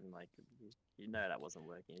Everton, like you know that wasn't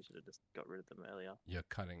working. You should have just got rid of them earlier. You're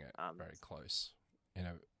cutting it very close,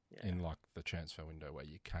 Yeah. in like the transfer window where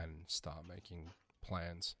you can start making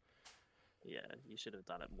plans. Yeah, you should have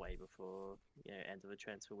done it way before, end of the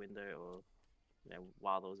transfer window, or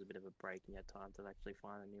while there was a bit of a break and you had time to actually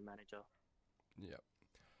find a new manager. Yep.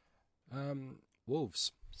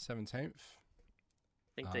 Wolves 17th.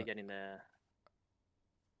 I think they're getting their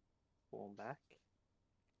form back.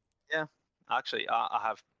 Yeah, actually, I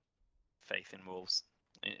have faith in Wolves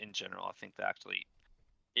in general. I think they actually,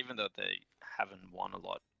 even though they haven't won a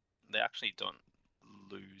lot, they actually don't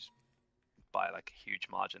lose by like a huge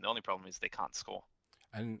margin. The only problem is they can't score.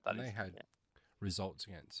 And they had results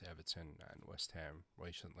against Everton and West Ham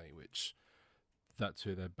recently, which that's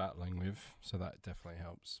who they're battling with, so that definitely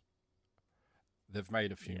helps. They've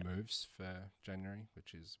made a few moves for January,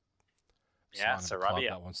 which is sign of a club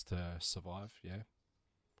that wants to survive. Yeah,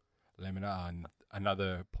 Lemina and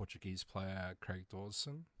another Portuguese player, Craig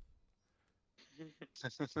Dawson.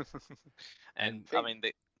 and I mean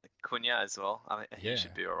the Cunha as well. I mean, he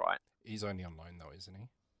should be all right. He's only on loan though, isn't he?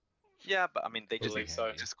 Yeah, but I mean they just Believe so.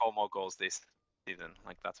 need to score more goals this season.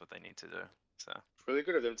 Like that's what they need to do. So Really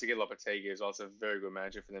good of them to get Lopetegui as well. It's a very good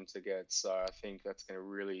manager for them to get. So I think that's going to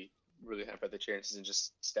really hamper their chances and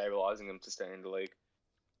just stabilising them to stay in the league.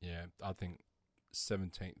 Yeah, I think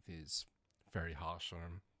 17th is very harsh on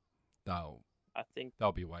them.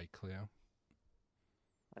 They'll be way clear.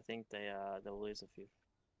 I think they'll lose a few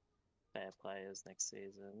fair players next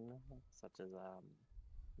season, such as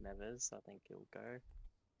Neves. I think he'll go.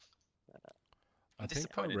 I think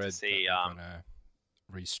I read that they're going to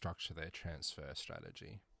restructure their transfer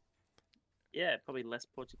strategy. Yeah, probably less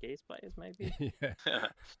Portuguese players, maybe. Yeah.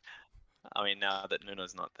 I mean, now that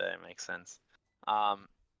Nuno's not there, it makes sense. I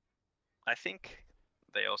think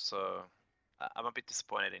they also... I'm a bit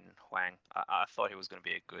disappointed in Huang. I thought he was going to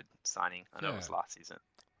be a good signing. I know it was last season.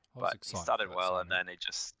 But he started well, and then it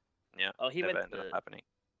just he never went ended up happening.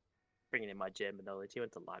 Bringing in my German knowledge, he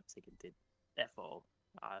went to Leipzig and did F all.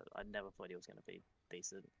 I never thought he was going to be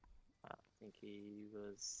decent. I think he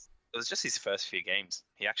was... It was just his first few games.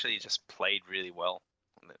 He actually just played really well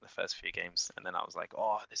in the first few games. And then I was like,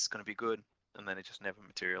 oh, this is going to be good. And then it just never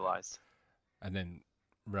materialized. And then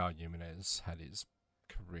Raul Jimenez had his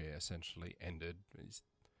career essentially ended.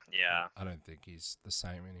 I don't think he's the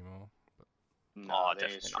same anymore. But... No,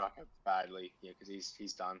 they struck it badly. Yeah, because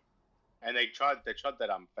he's done. And they tried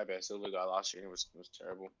that Fabio Silva guy last year. It was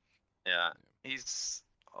terrible. Yeah, he's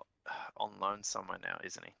on loan somewhere now,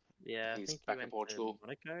 isn't he? Yeah, he's I think back he went in Portugal. To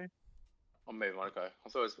Monaco. Or maybe Monaco. I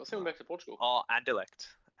thought he went back to Portugal. Oh, Anderlecht.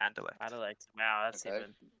 Wow, that's okay.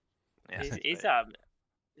 even. Yeah, He's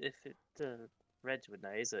Reg would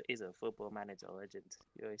know. He's a football manager legend.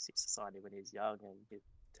 You always see society when he's young and he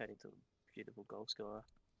turned into a beautiful goal scorer.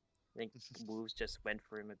 I think Wolves just went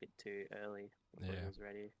for him a bit too early before he was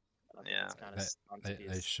ready.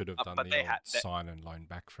 They should have done the old sign and loan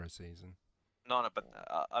back for a season. No, but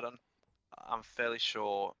I'm fairly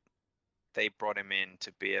sure they brought him in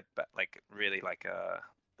to be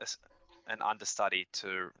an understudy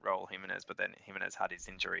to Raul Jimenez, but then Jimenez had his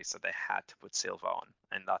injury, so they had to put Silva on,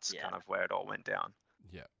 and that's kind of where it all went down.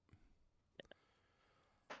 Yeah.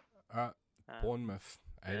 All right, Bournemouth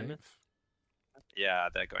 18th. Yeah,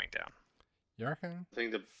 they're going down. You reckon? I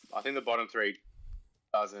think the bottom three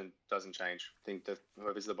doesn't change. I think that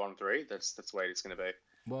whoever's the bottom three, that's the way it's going to be.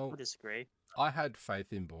 Well, I disagree. I had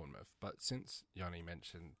faith in Bournemouth, but since Yanni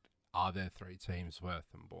mentioned, are there three teams worse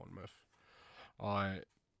than Bournemouth? I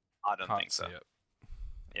don't think so. It.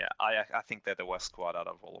 Yeah, I think they're the worst squad out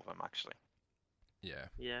of all of them, actually. Yeah.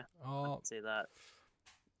 Yeah, I can see that.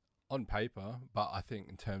 On paper, but I think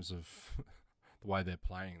in terms of the way they're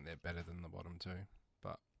playing, they're better than the bottom two.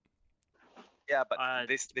 But yeah, but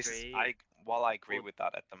while I agree with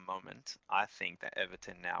that at the moment, I think that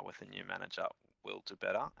Everton now with a new manager will do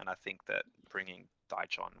better, and I think that bringing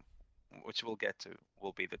Deitch on, which we'll get to,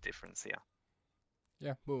 will be the difference here.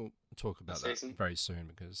 Yeah, we'll talk about that very soon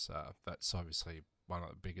because that's obviously one of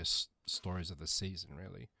the biggest stories of the season,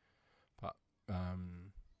 really. But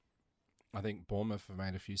I think Bournemouth have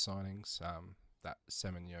made a few signings. That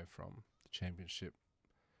Semenyo from the Championship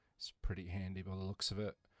is pretty handy by the looks of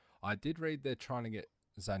it. I did read they're trying to get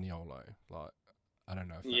Zaniolo. Like, I don't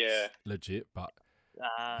know if that's Yeah. legit, but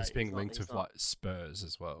it's being linked with like Spurs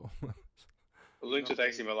as well. Linked with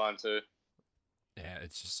AC Milan too. Yeah,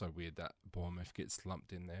 it's just so weird that Bournemouth gets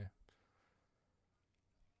lumped in there.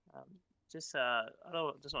 I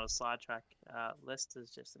don't just want to sidetrack. Leicester's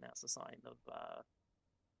just announced the signing of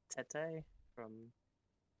Tete from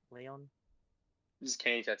Leon. This is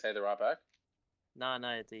Kenny Tete, the right back. No,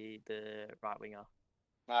 the right winger.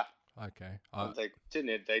 Okay. They did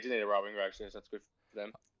need a right winger actually, so that's good for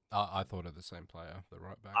them. I thought of the same player, the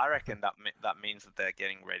right back. I reckon that means that they're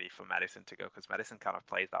getting ready for Maddison to go, because Maddison kind of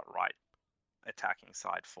plays that right attacking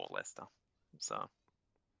side for Leicester. So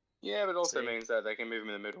yeah, but it also means that they can move him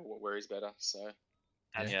in the middle where he's better. So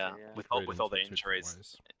yeah, with all the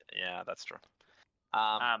injuries, yeah, that's true.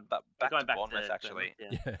 But back to Bournemouth actually.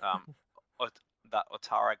 That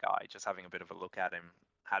Otara guy, just having a bit of a look at him,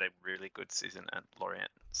 had a really good season at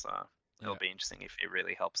Lorient. So it'll be interesting if it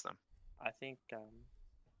really helps them. I think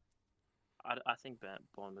I think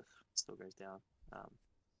Bournemouth still goes down.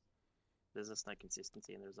 There's just no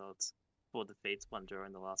consistency in the results. 4 defeats, 1 draw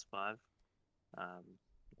in the last 5.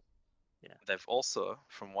 Yeah. They've also,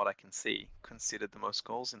 from what I can see, conceded the most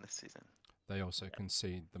goals in this season. They also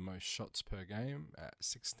concede the most shots per game at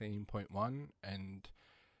 16.1 and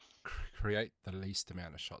create the least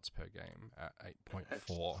amount of shots per game at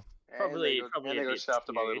 8.4. Probably they got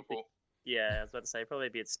shafted by Liverpool. Yeah, I was about to say probably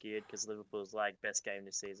a bit skewed because Liverpool's best game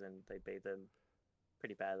this season. They beat them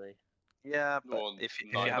pretty badly. Yeah, but if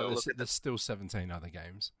you have a look at there's still 17 other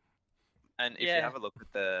games. And if you have a look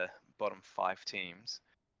at the bottom 5 teams,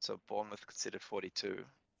 so Bournemouth considered 42,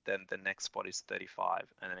 then the next spot is 35,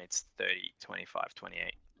 and then it's 30, 25,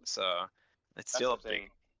 28. So it's still a big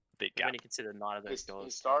gap. When you consider 9 of those goals.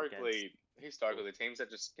 Historically, the teams that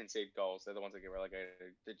just concede goals, they're the ones that get relegated.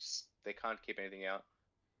 They can't keep anything out.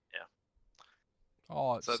 Yeah.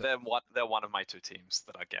 Oh, so they're one of my 2 teams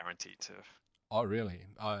that are guaranteed to. Oh, really?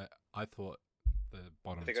 I thought the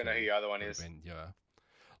bottom. I think I know who your other one is. Been,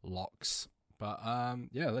 locks. But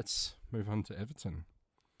let's move on to Everton.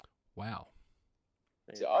 Wow.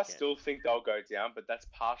 See, I still think they'll go down, but that's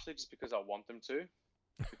partially just because I want them to,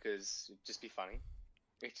 because it'd just be funny.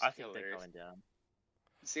 I think they're going down.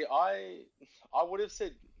 See, I would have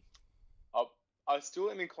said, I still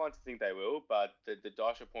am inclined to think they will, but the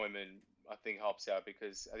Dyche appointment I think helps out,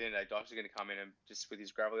 because at the end of the day, Dyche is going to come in and just with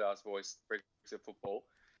his gravelly ass voice, Brexit football,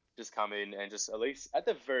 just come in and just at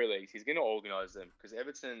the very least, he's going to organise them, because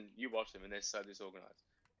Everton, you watch them and they're so disorganised.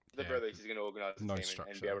 At the very least, he's going to organise the team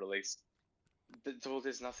and be able to at least. Well,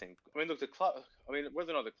 there's nothing. I mean, look, the club. I mean,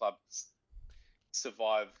 whether or not the club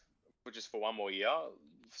survive just for one more year,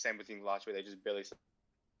 same with thing last year, they just barely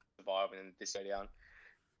survive and then this go down.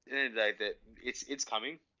 At the end of the day, it's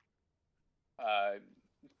coming.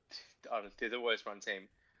 They're the worst run team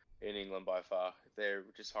in England by far. They're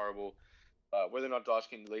just horrible. Whether or not Dyche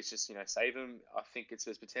can at least just save them, I think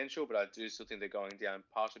there's potential, but I do still think they're going down,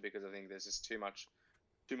 partially because I think there's just too much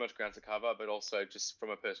ground to cover, but also just from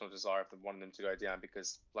a personal desire of wanting them to go down,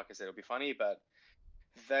 because, like I said, it'll be funny, but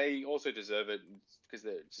they also deserve it because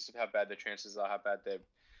just how bad their chances are, how bad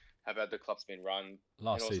the club's been run.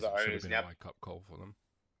 Last season should have been a wake-up call for them.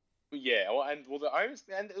 Yeah, the owners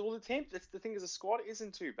and the team. That's the thing, is the squad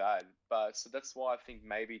isn't too bad, but so that's why I think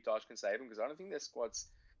maybe Dyche can save them, because I don't think their squad's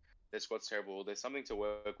terrible. There's something to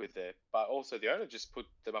work with there, but also the owner just put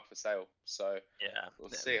them up for sale. So we'll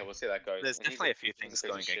see how that goes. There's definitely a few things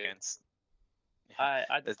going against.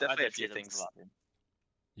 There's definitely a few things.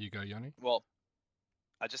 You go, Yanni. Well,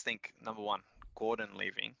 I just think number one, Gordon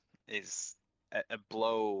leaving is a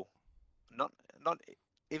blow. Not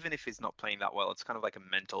even if he's not playing that well, it's kind of like a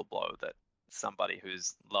mental blow that somebody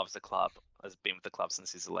who's loves the club, has been with the club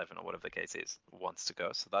since he's 11 or whatever the case is, wants to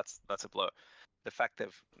go. So that's a blow. The fact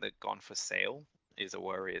they've gone for sale is a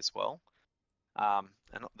worry as well. And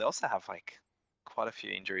they also have quite a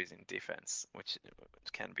few injuries in defense, which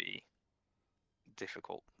can be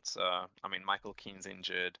difficult. So, I mean, Michael Keane's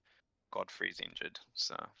injured, Godfrey's injured.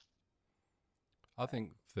 So, I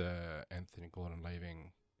think the Anthony Gordon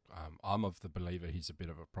leaving, I'm of the believer he's a bit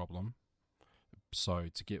of a problem. So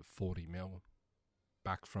to get 40 mil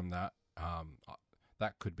back from that,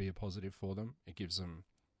 that could be a positive for them. It gives them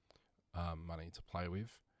money to play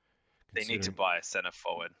with. They need to buy a centre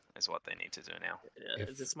forward is what they need to do now.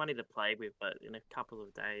 It's money to play with, but in a couple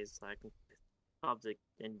of days, clubs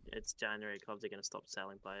it's January, clubs are going to stop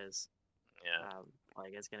selling players. Yeah.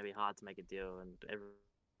 It's going to be hard to make a deal, and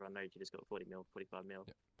everyone knows you just got 40 mil, 45 mil.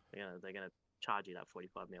 Yeah. They're going to charge you that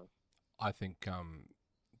 45 mil. I think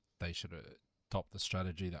they should adopt the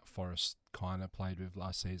strategy that Forest kind of played with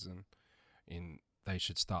last season. They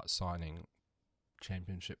should start signing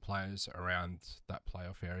championship players around that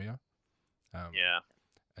playoff area. Yeah.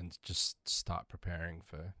 And just start preparing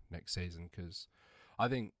for next season, because I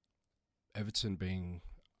think Everton being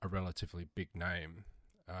a relatively big name,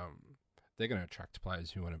 they're going to attract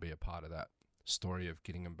players who want to be a part of that story of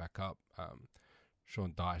getting them back up.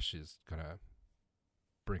 Sean Dyche is going to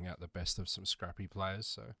bring out the best of some scrappy players,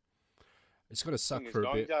 so it's going to suck for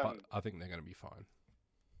a bit, but I think they're going to be fine.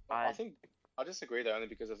 I think I disagree though, only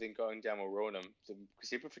because I think going down will ruin them. Because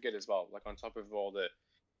people forget as well, like on top of all the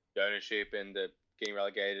ownership and the getting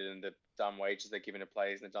relegated and the dumb wages they're giving to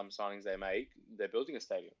players and the dumb signings they make, they're building a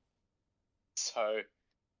stadium. So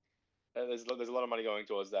there's a lot of money going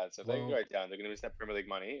towards that. So if they go down, they're going to miss that Premier League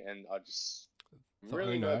money, and I just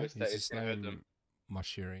really nervous that it's going to hurt them.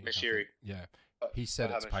 Mashiri. Yeah, he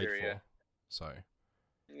said it's paid for. Yeah. So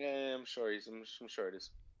yeah, I'm sure I'm sure it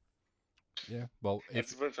is. Yeah, well,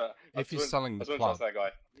 if he's selling the club,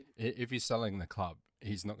 if he's selling the club,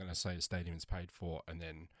 he's not going to say a stadium's paid for, and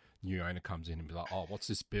then new owner comes in and be like, "Oh, what's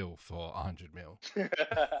this bill for 100 mil?" I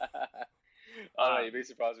don't know, you'd be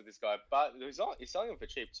surprised with this guy, but he's selling them for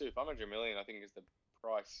cheap too. 500 million, I think, is the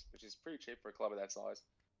price, which is pretty cheap for a club of that size.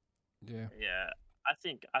 Yeah. Yeah, I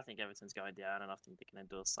think Everton's going down, and I think they're going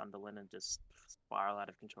to do a Sunderland and just spiral out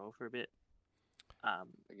of control for a bit.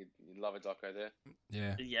 You'd love a doco there.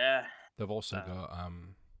 Yeah. Yeah. They've also got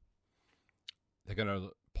they're going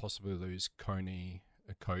to possibly lose Cody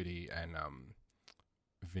and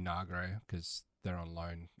Vinagre because they're on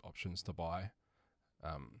loan options to buy.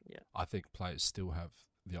 I think players still have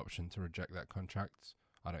the option to reject that contract.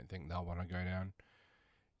 I don't think they'll want to go down.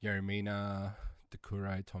 Yeremina,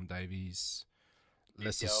 Doucouré, Tom Davies,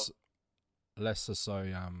 less so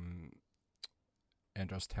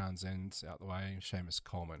Andros Townsend's out the way. Seamus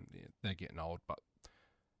Coleman, they're getting old, but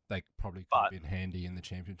they probably could have been handy in the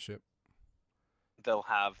championship. They'll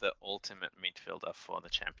have the ultimate midfielder for the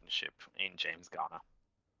championship in James Garner.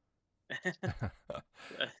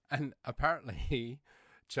 And apparently,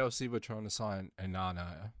 Chelsea were trying to sign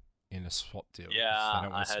Onana in a swap deal. Yeah, they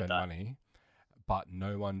don't want to spend that. money, but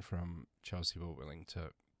no one from Chelsea were willing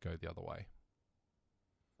to go the other way.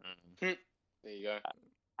 There you go.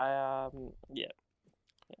 Yeah.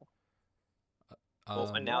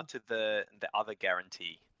 Well, and now to the other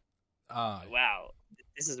guarantee. Wow,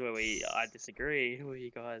 this is where I disagree with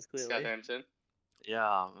you guys clearly. Southampton.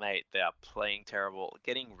 Yeah, mate, they are playing terrible.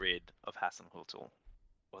 Getting rid of Hassan Hutel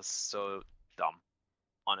was so dumb.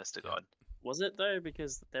 Honest to God. Was it though?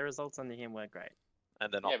 Because their results under him weren't great.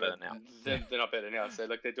 And they're not better now. They're not better now. So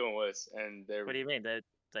they're doing worse. And they're. What do you mean?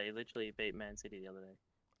 They literally beat Man City the other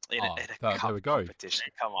day. In a there we go.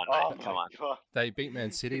 Competition. Come on, mate. Come on. God. They beat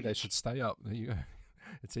Man City. They should stay up. There you go.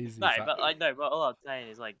 It's easy. No, but all I'm saying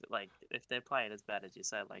is like if they're playing as bad as you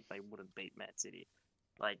say, like they wouldn't beat Man City.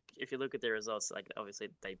 Like if you look at their results, like obviously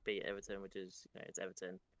they beat Everton, which is it's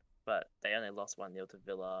Everton, but they only lost 1-0 to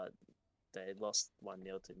Villa. They lost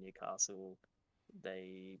 1-0 to Newcastle.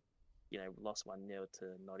 They lost 1-0 to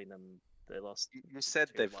Nottingham. They lost. You said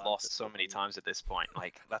they've lost so many times at this point.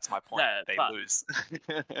 Like that's my point. They lose.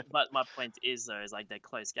 But my point is though, is like they're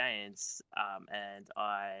close games. And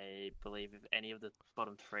I believe if any of the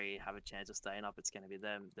bottom three have a chance of staying up, it's going to be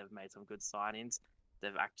them. They've made some good signings.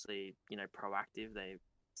 They've actually, proactive. They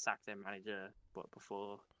sacked their manager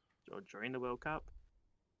before or during the World Cup.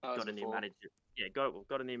 Got a new manager. Yeah,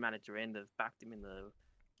 got a new manager in. They've backed him in the.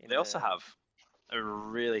 They also have a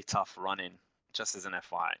really tough run in. Just as an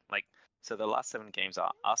FYI, so the last 7 games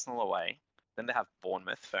are Arsenal away, then they have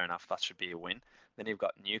Bournemouth, fair enough, that should be a win. Then you've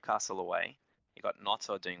got Newcastle away, you got Notts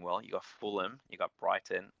doing well, you got Fulham, you got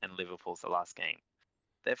Brighton, and Liverpool's the last game.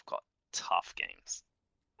 They've got tough games.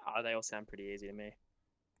 They all sound pretty easy to me.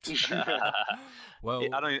 Well,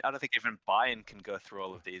 I don't think even Bayern can go through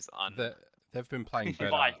all of these. They've been playing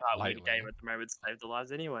better Bayern can't lately. win a game at the moment, save the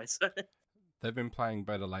lives anyway. So. They've been playing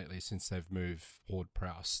better lately since they've moved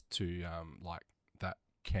Ward-Prowse to that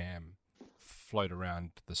cam float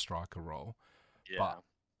around the striker role. Yeah.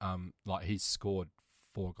 But he's scored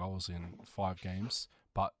 4 goals in 5 games,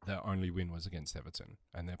 but their only win was against Everton,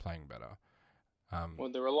 and they're playing better.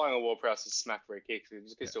 Well, they're relying on Ward-Prowse to smack free kicks. It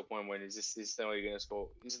just gets to a point when is this the only way you're going to score?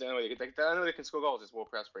 Is the only way they can score goals is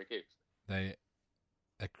Ward-Prowse free kicks. They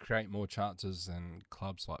create more chances than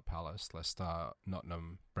clubs like Palace, Leicester,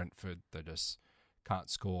 Nottingham, Brentford. They just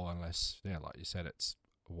can't score unless, like you said, it's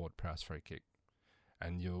a Ward-Prowse free kick.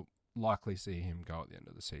 And you'll likely see him go at the end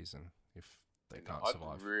of the season if they can't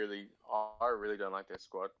survive. I really don't like their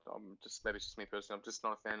squad. Maybe it's just me personally. I'm just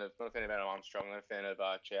not a fan of Adam Armstrong. I'm not a fan of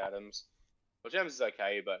Che Adams. Well, James is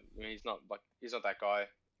okay, but he's not that guy.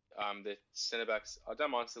 The centre backs, I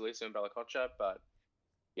don't mind Salisu and Balakocha, but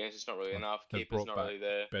Against it's not really enough. They've Keeper's brought not back really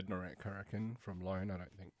there. Bednarek, I reckon, from loan. I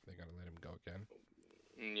don't think they're going to let him go again.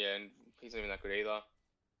 Yeah, and he's not even that good either.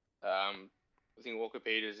 I think Walker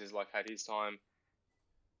Peters is like had his time.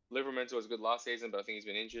 Livermore was good last season, but I think he's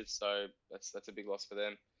been injured, so that's a big loss for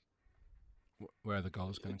them. Where are the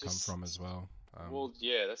goals going to come from as well? Well,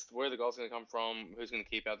 yeah, that's where the goals going to come from. Who's going to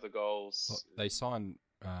keep out the goals? Well, they signed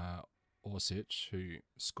Orsic, who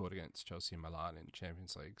scored against Chelsea and Milan in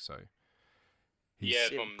Champions League, so he's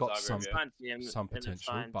from got Zagreb, some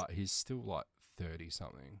potential, but he's still like 30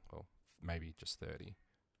 something, or maybe just 30.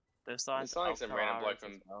 They've signed some random bloke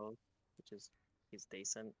as well, which is he's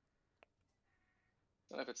decent.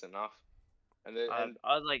 I don't know if it's enough. And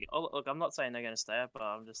I was like, look, I'm not saying they're going to stay up, but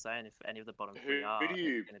I'm just saying if any of the bottom three are. Who do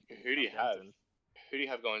you have? Who do you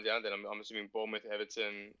have going down then? I'm assuming Bournemouth,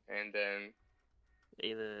 Everton, and then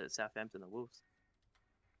either Southampton or Wolves.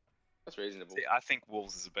 That's reasonable. See, I think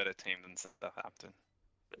Wolves is a better team than Southampton.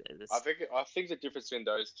 I think the difference between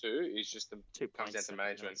those two is just comes down to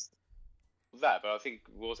management. But I think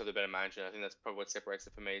Wolves have the better management. I think that's probably what separates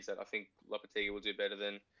it for me. Is that I think Lopetegui will do better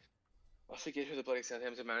than. I forget who the bloody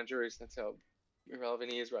Southampton manager is. That's how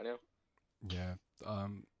irrelevant he is right now. Yeah,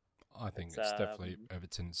 I think it's definitely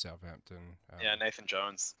Everton and Southampton. Yeah, Nathan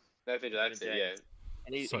Jones. Nathan Jones, yeah.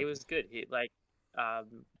 And he was good. It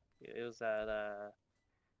was at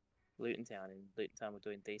Luton Town, and Luton Town were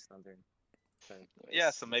doing decent under him.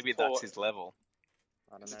 So maybe that's his level.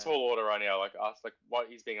 It's a tall order right now. Like what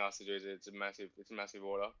he's being asked to do it's a massive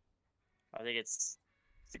order. I think it's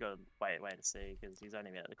got to wait to see because he's only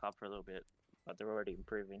been at the club for a little bit, but they're already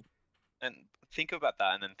improving. And think about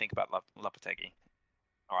that, and then think about Lopetegui.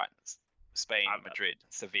 All right, Spain, Madrid,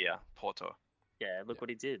 Sevilla, Porto. Yeah, look what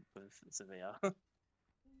he did with Sevilla. I'd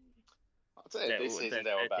say this season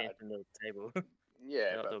they were bad. In the table.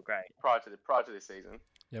 Yeah, they were great. Prior to this season.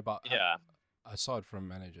 Yeah, but aside from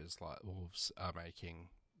managers, like Wolves are making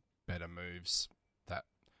better moves that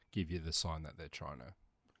give you the sign that they're trying to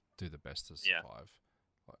do the best to survive.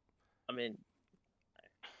 I mean,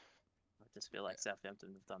 I just feel like Southampton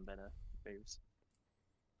have done better moves.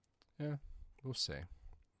 Yeah, we'll see.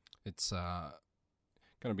 It's going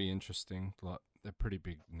to be interesting. Like they're pretty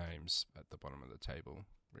big names at the bottom of the table,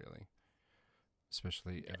 really,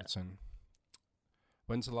 especially Everton.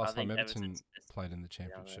 When's the last time Everton played in the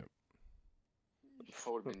Championship? It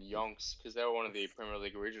would have been Yonks because they were one of the Premier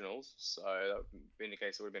League originals. So that would be the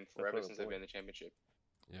case. It would have been forever since they've been in the Championship.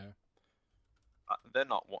 Yeah, they're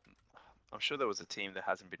not one. I'm sure there was a team that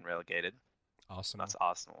hasn't been relegated. Arsenal. That's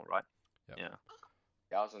Arsenal, right? Yep.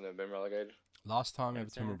 Yeah. Arsenal have been relegated. Last time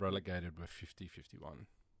Everton were relegated were 50-51.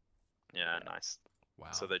 Yeah, nice.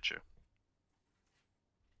 Wow. So they're true.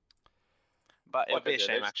 But it'll be a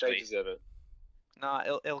shame, actually. They deserve it.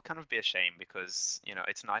 No, it'll kind of be a shame because,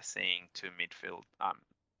 it's nice seeing two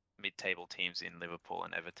mid-table teams in Liverpool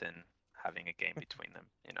and Everton having a game between them,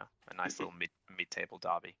 a nice little mid-table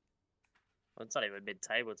derby. Well, it's not even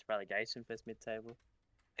mid-table, it's relegation first mid-table.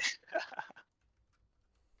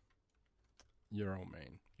 You're all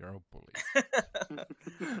mean. You're all bullies.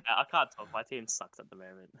 I can't talk. My team sucks at the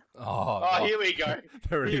moment. Oh, here we go.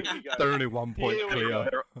 They're only 1 point clear.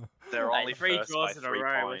 They're only 3 first draws by in a 3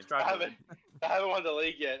 row. points. They haven't won the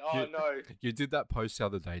league yet. Oh, no. You did that post the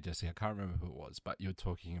other day, Jesse. I can't remember who it was, but you were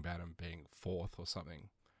talking about them being 4th or something.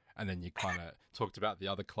 And then you kind of talked about the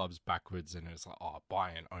other clubs backwards, and it's like,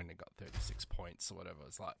 Bayern only got 36 points or whatever.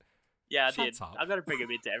 It's like, yeah, I did. I've got to bring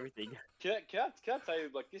him into everything. Can I tell you,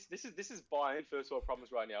 like, this is Bayern first world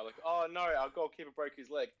problems right now. Like, oh no, our goalkeeper broke his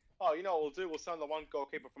leg. Oh, you know what we'll do? We'll sign the one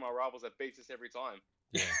goalkeeper from our rivals that beats us every time.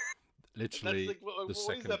 Yeah, literally the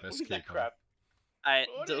second best keeper. Crap?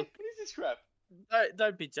 What is this crap?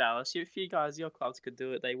 Don't be jealous. If you guys, your clubs could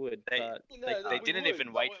do it, they would. They didn't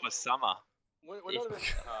even wait for summer. We're not even...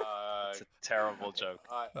 It's a terrible joke.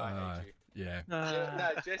 I hate you. Yeah.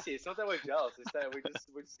 No, Jesse, it's not that we're jealous. It's that we're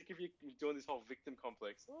sick of you doing this whole victim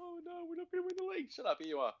complex. Oh no, we're not going to win the league. Shut up, here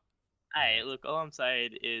you are. Hey, look, all I'm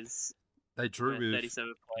saying is they drew with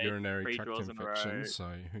 37 urinary tract infection, so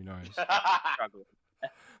who knows? Struggling.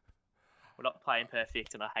 We're not playing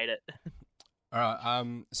perfect, and I hate it. All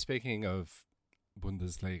right. Speaking of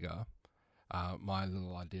Bundesliga, my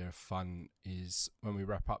little idea of fun is when we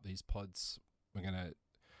wrap up these pods, we're gonna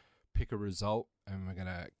pick a result and we're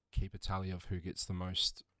gonna keep a tally of who gets the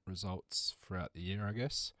most results throughout the year, I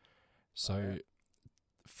guess. So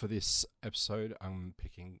for this episode, I'm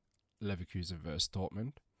picking Leverkusen versus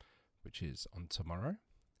Dortmund, which is on tomorrow.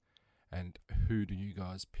 And who do you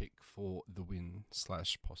guys pick for the win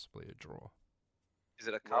 / possibly a draw? Is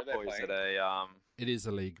it a cup or is it a... It is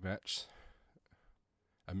a league match.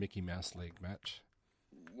 A Mickey Mouse league match.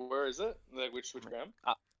 Where is it? Like which ground?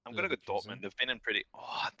 I'm gonna go Leverkusen. Dortmund. They've been in pretty.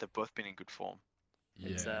 Oh, they've both been in good form.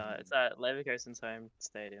 It's Yeah. it's at Leverkusen's home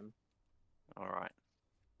stadium. All right.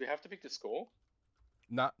 Do we have to pick the score?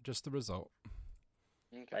 Nah, just the result.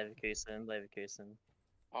 Okay. Leverkusen.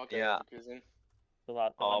 I'll go Yeah. Leverkusen. The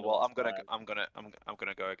Oh well, last I'm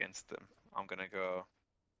gonna go against them. I'm gonna go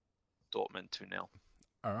Dortmund 2-0.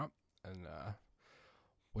 All right. And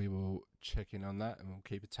we will check in on that and we'll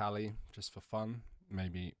keep a tally just for fun.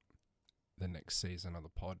 Maybe the next season of the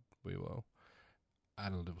pod, we will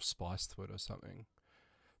add a little spice to it or something.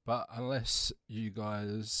 But unless you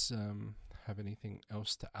guys have anything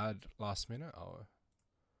else to add last minute, I'll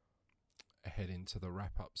head into the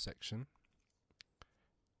wrap-up section.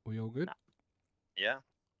 We all good? Yeah.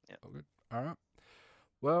 All good. All right.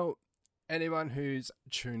 Well, anyone who's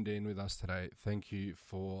tuned in with us today, thank you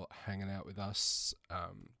for hanging out with us.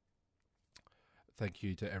 Thank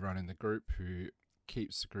you to everyone in the group who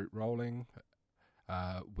keeps the group rolling.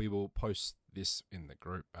 We will post this in the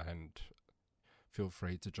group and feel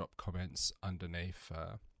free to drop comments underneath,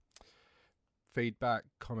 feedback,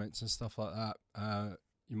 comments and stuff like that.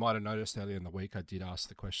 You might have noticed earlier in the week I did ask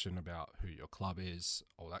the question about who your club is,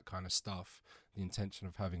 all that kind of stuff. The intention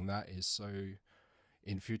of having that is so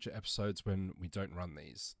in future episodes when we don't run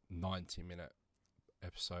these 90-minute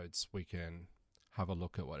episodes, we can have a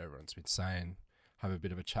look at what everyone's been saying, have a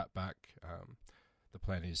bit of a chat back. The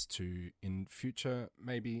plan is to, in future,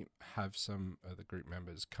 maybe have some of the group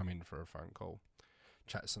members come in for a phone call,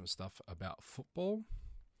 chat some stuff about football.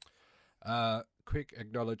 Quick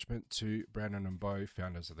acknowledgement to Brandon and Bo,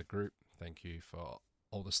 founders of the group. Thank you for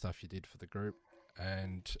all the stuff you did for the group.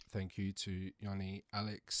 And thank you to Yoni,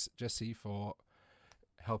 Alex, Jesse for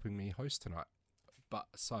helping me host tonight. But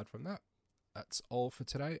aside from that, that's all for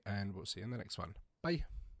today, and we'll see you in the next one. Bye.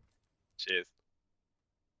 Cheers.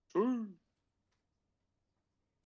 True.